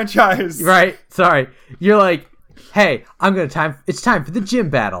franchise, right? Sorry, you're like, hey, it's time for the gym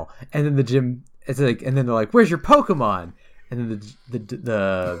battle. And then the gym, it's like, and then they're like, where's your Pokemon? And then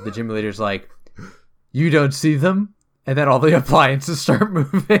the gym leader's like, you don't see them? And then all the appliances start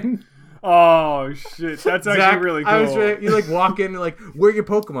moving. Oh shit, that's actually Zach, really cool. You like walk in and like, where are your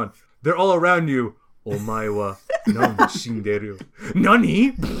Pokemon? They're all around you. Omae wa nan shinderu.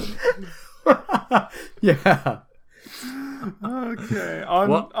 Nani? Yeah. Okay.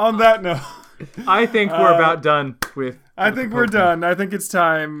 On that note, I think we're about done with. I think we're done. I think it's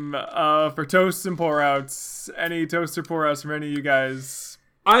time for toasts and pour outs. Any toasts or pour outs from any of you guys?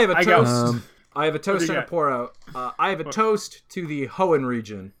 I have a toast. I have a toast and a pour out. I have a toast to the Hoenn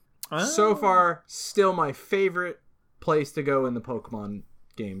region. Oh. So far, still my favorite place to go in the Pokemon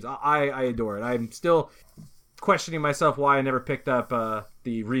games. I adore it. I'm still questioning myself why I never picked up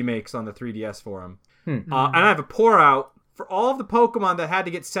the remakes on the 3DS for them. And I have a pour out for all of the Pokemon that had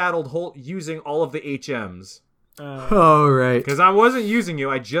to get saddled using all of the HMs. Oh, right. Because I wasn't using you.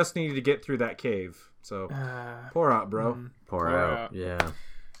 I just needed to get through that cave. So, pour out, bro. Pour out. Yeah.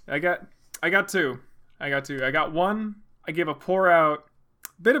 I got two. I got one. I gave a pour out,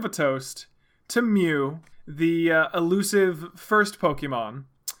 bit of a toast, to Mew, the elusive first Pokemon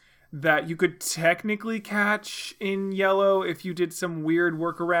that you could technically catch in Yellow if you did some weird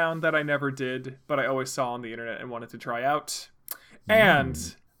workaround that I never did, but I always saw on the internet and wanted to try out.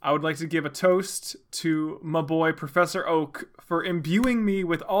 And I would like to give a toast to my boy Professor Oak for imbuing me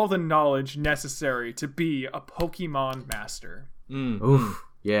with all the knowledge necessary to be a Pokemon master. Oof.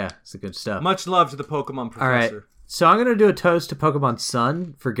 Yeah, it's the good stuff. Much love to the Pokemon Professor. All right. So I'm going to do a toast to Pokemon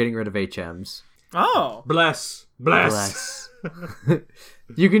Sun for getting rid of HMs. Oh. Bless.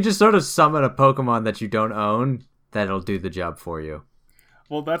 You can just sort of summon a Pokemon that you don't own that'll do the job for you.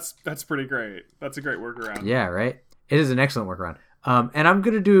 Well, that's pretty great. That's a great workaround. Yeah, right? It is an excellent workaround. And I'm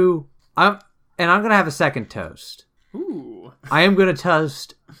going to have a second toast. Ooh. I am going to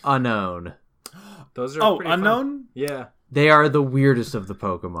toast Unknown. Those are pretty Unknown? Fun. Yeah. They are the weirdest of the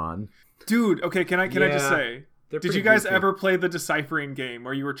Pokemon. Dude, okay, can I just say, did you guys ever play the deciphering game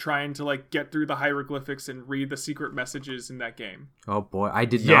where you were trying to like get through the hieroglyphics and read the secret messages in that game? Oh boy, I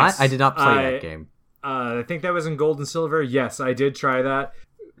did not. I did not play that game. I think that was in Gold and Silver. Yes, I did try that.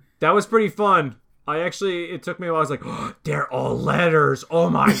 That was pretty fun. It took me a while. I was like, oh, they're all letters. Oh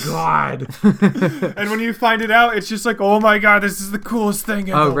my god. And when you find it out, it's just like, oh my god, this is the coolest thing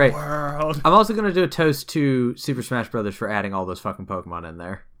in the world. I'm also going to do a toast to Super Smash Brothers for adding all those fucking Pokemon in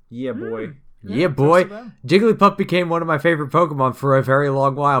there. Yeah, boy. Yeah, boy. Jigglypuff became one of my favorite Pokemon for a very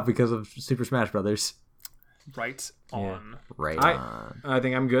long while because of Super Smash Brothers. Right on. Yeah. Right on. I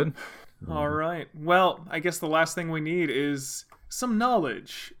think I'm good. All right. Well, I guess the last thing we need is some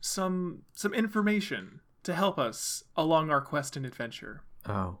knowledge, some information to help us along our quest and adventure.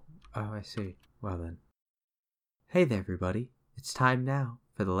 Oh, I see. Well then. Hey there, everybody. It's time now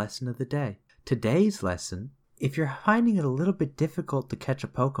for the lesson of the day. Today's lesson: if you're finding it a little bit difficult to catch a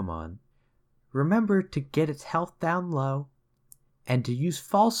Pokemon, remember to get its health down low and to use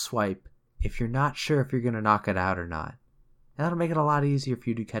False Swipe if you're not sure if you're going to knock it out or not. And that'll make it a lot easier for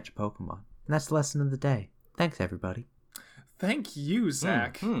you to catch a Pokemon. And that's the lesson of the day. Thanks, everybody. Thank you,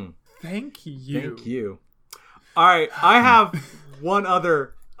 Zach. Thank you. All right, I have one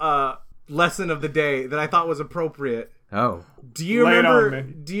other lesson of the day that I thought was appropriate. Oh. Do you remember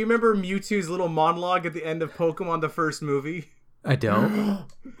Mewtwo's little monologue at the end of Pokemon the first movie? I don't.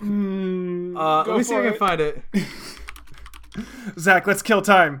 Let me see if I can find it. Zach, let's kill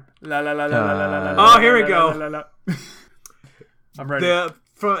time. La la la la la la la la. Oh, here we go. La, la, la, la. I'm ready.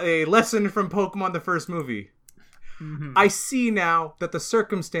 A lesson from Pokemon the first movie. Mm-hmm. I see now that the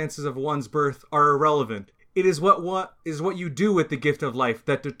circumstances of one's birth are irrelevant. It is what you do with the gift of life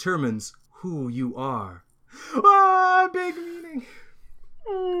that determines who you are. Ah, big meaning.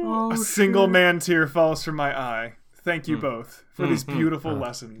 A single man tear falls from my eye. Thank you both for these beautiful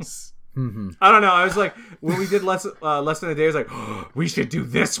lessons. Mm-hmm. I don't know. I was like, when we did less than a day, I was like, oh, we should do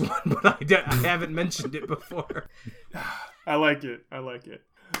this one, but I haven't mentioned it before. I like it.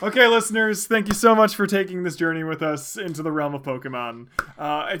 Okay, listeners, thank you so much for taking this journey with us into the realm of Pokemon.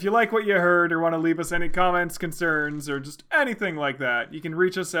 If you like what you heard or want to leave us any comments, concerns, or just anything like that, you can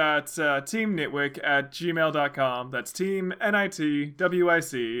reach us at teamnitwick@gmail.com. That's team,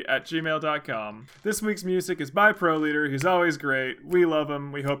 NITWIC, @gmail.com. This week's music is by Pro Leader. He's always great. We love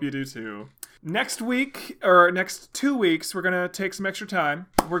him. We hope you do too. Next 2 weeks, we're going to take some extra time.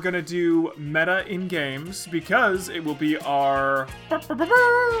 We're going to do meta in games because it will be our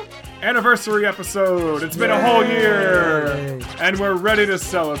anniversary episode. It's been a whole year and we're ready to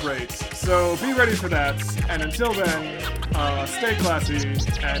celebrate. So be ready for that. And until then, stay classy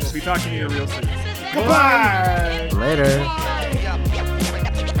and we'll be talking to you real soon. Goodbye! Later.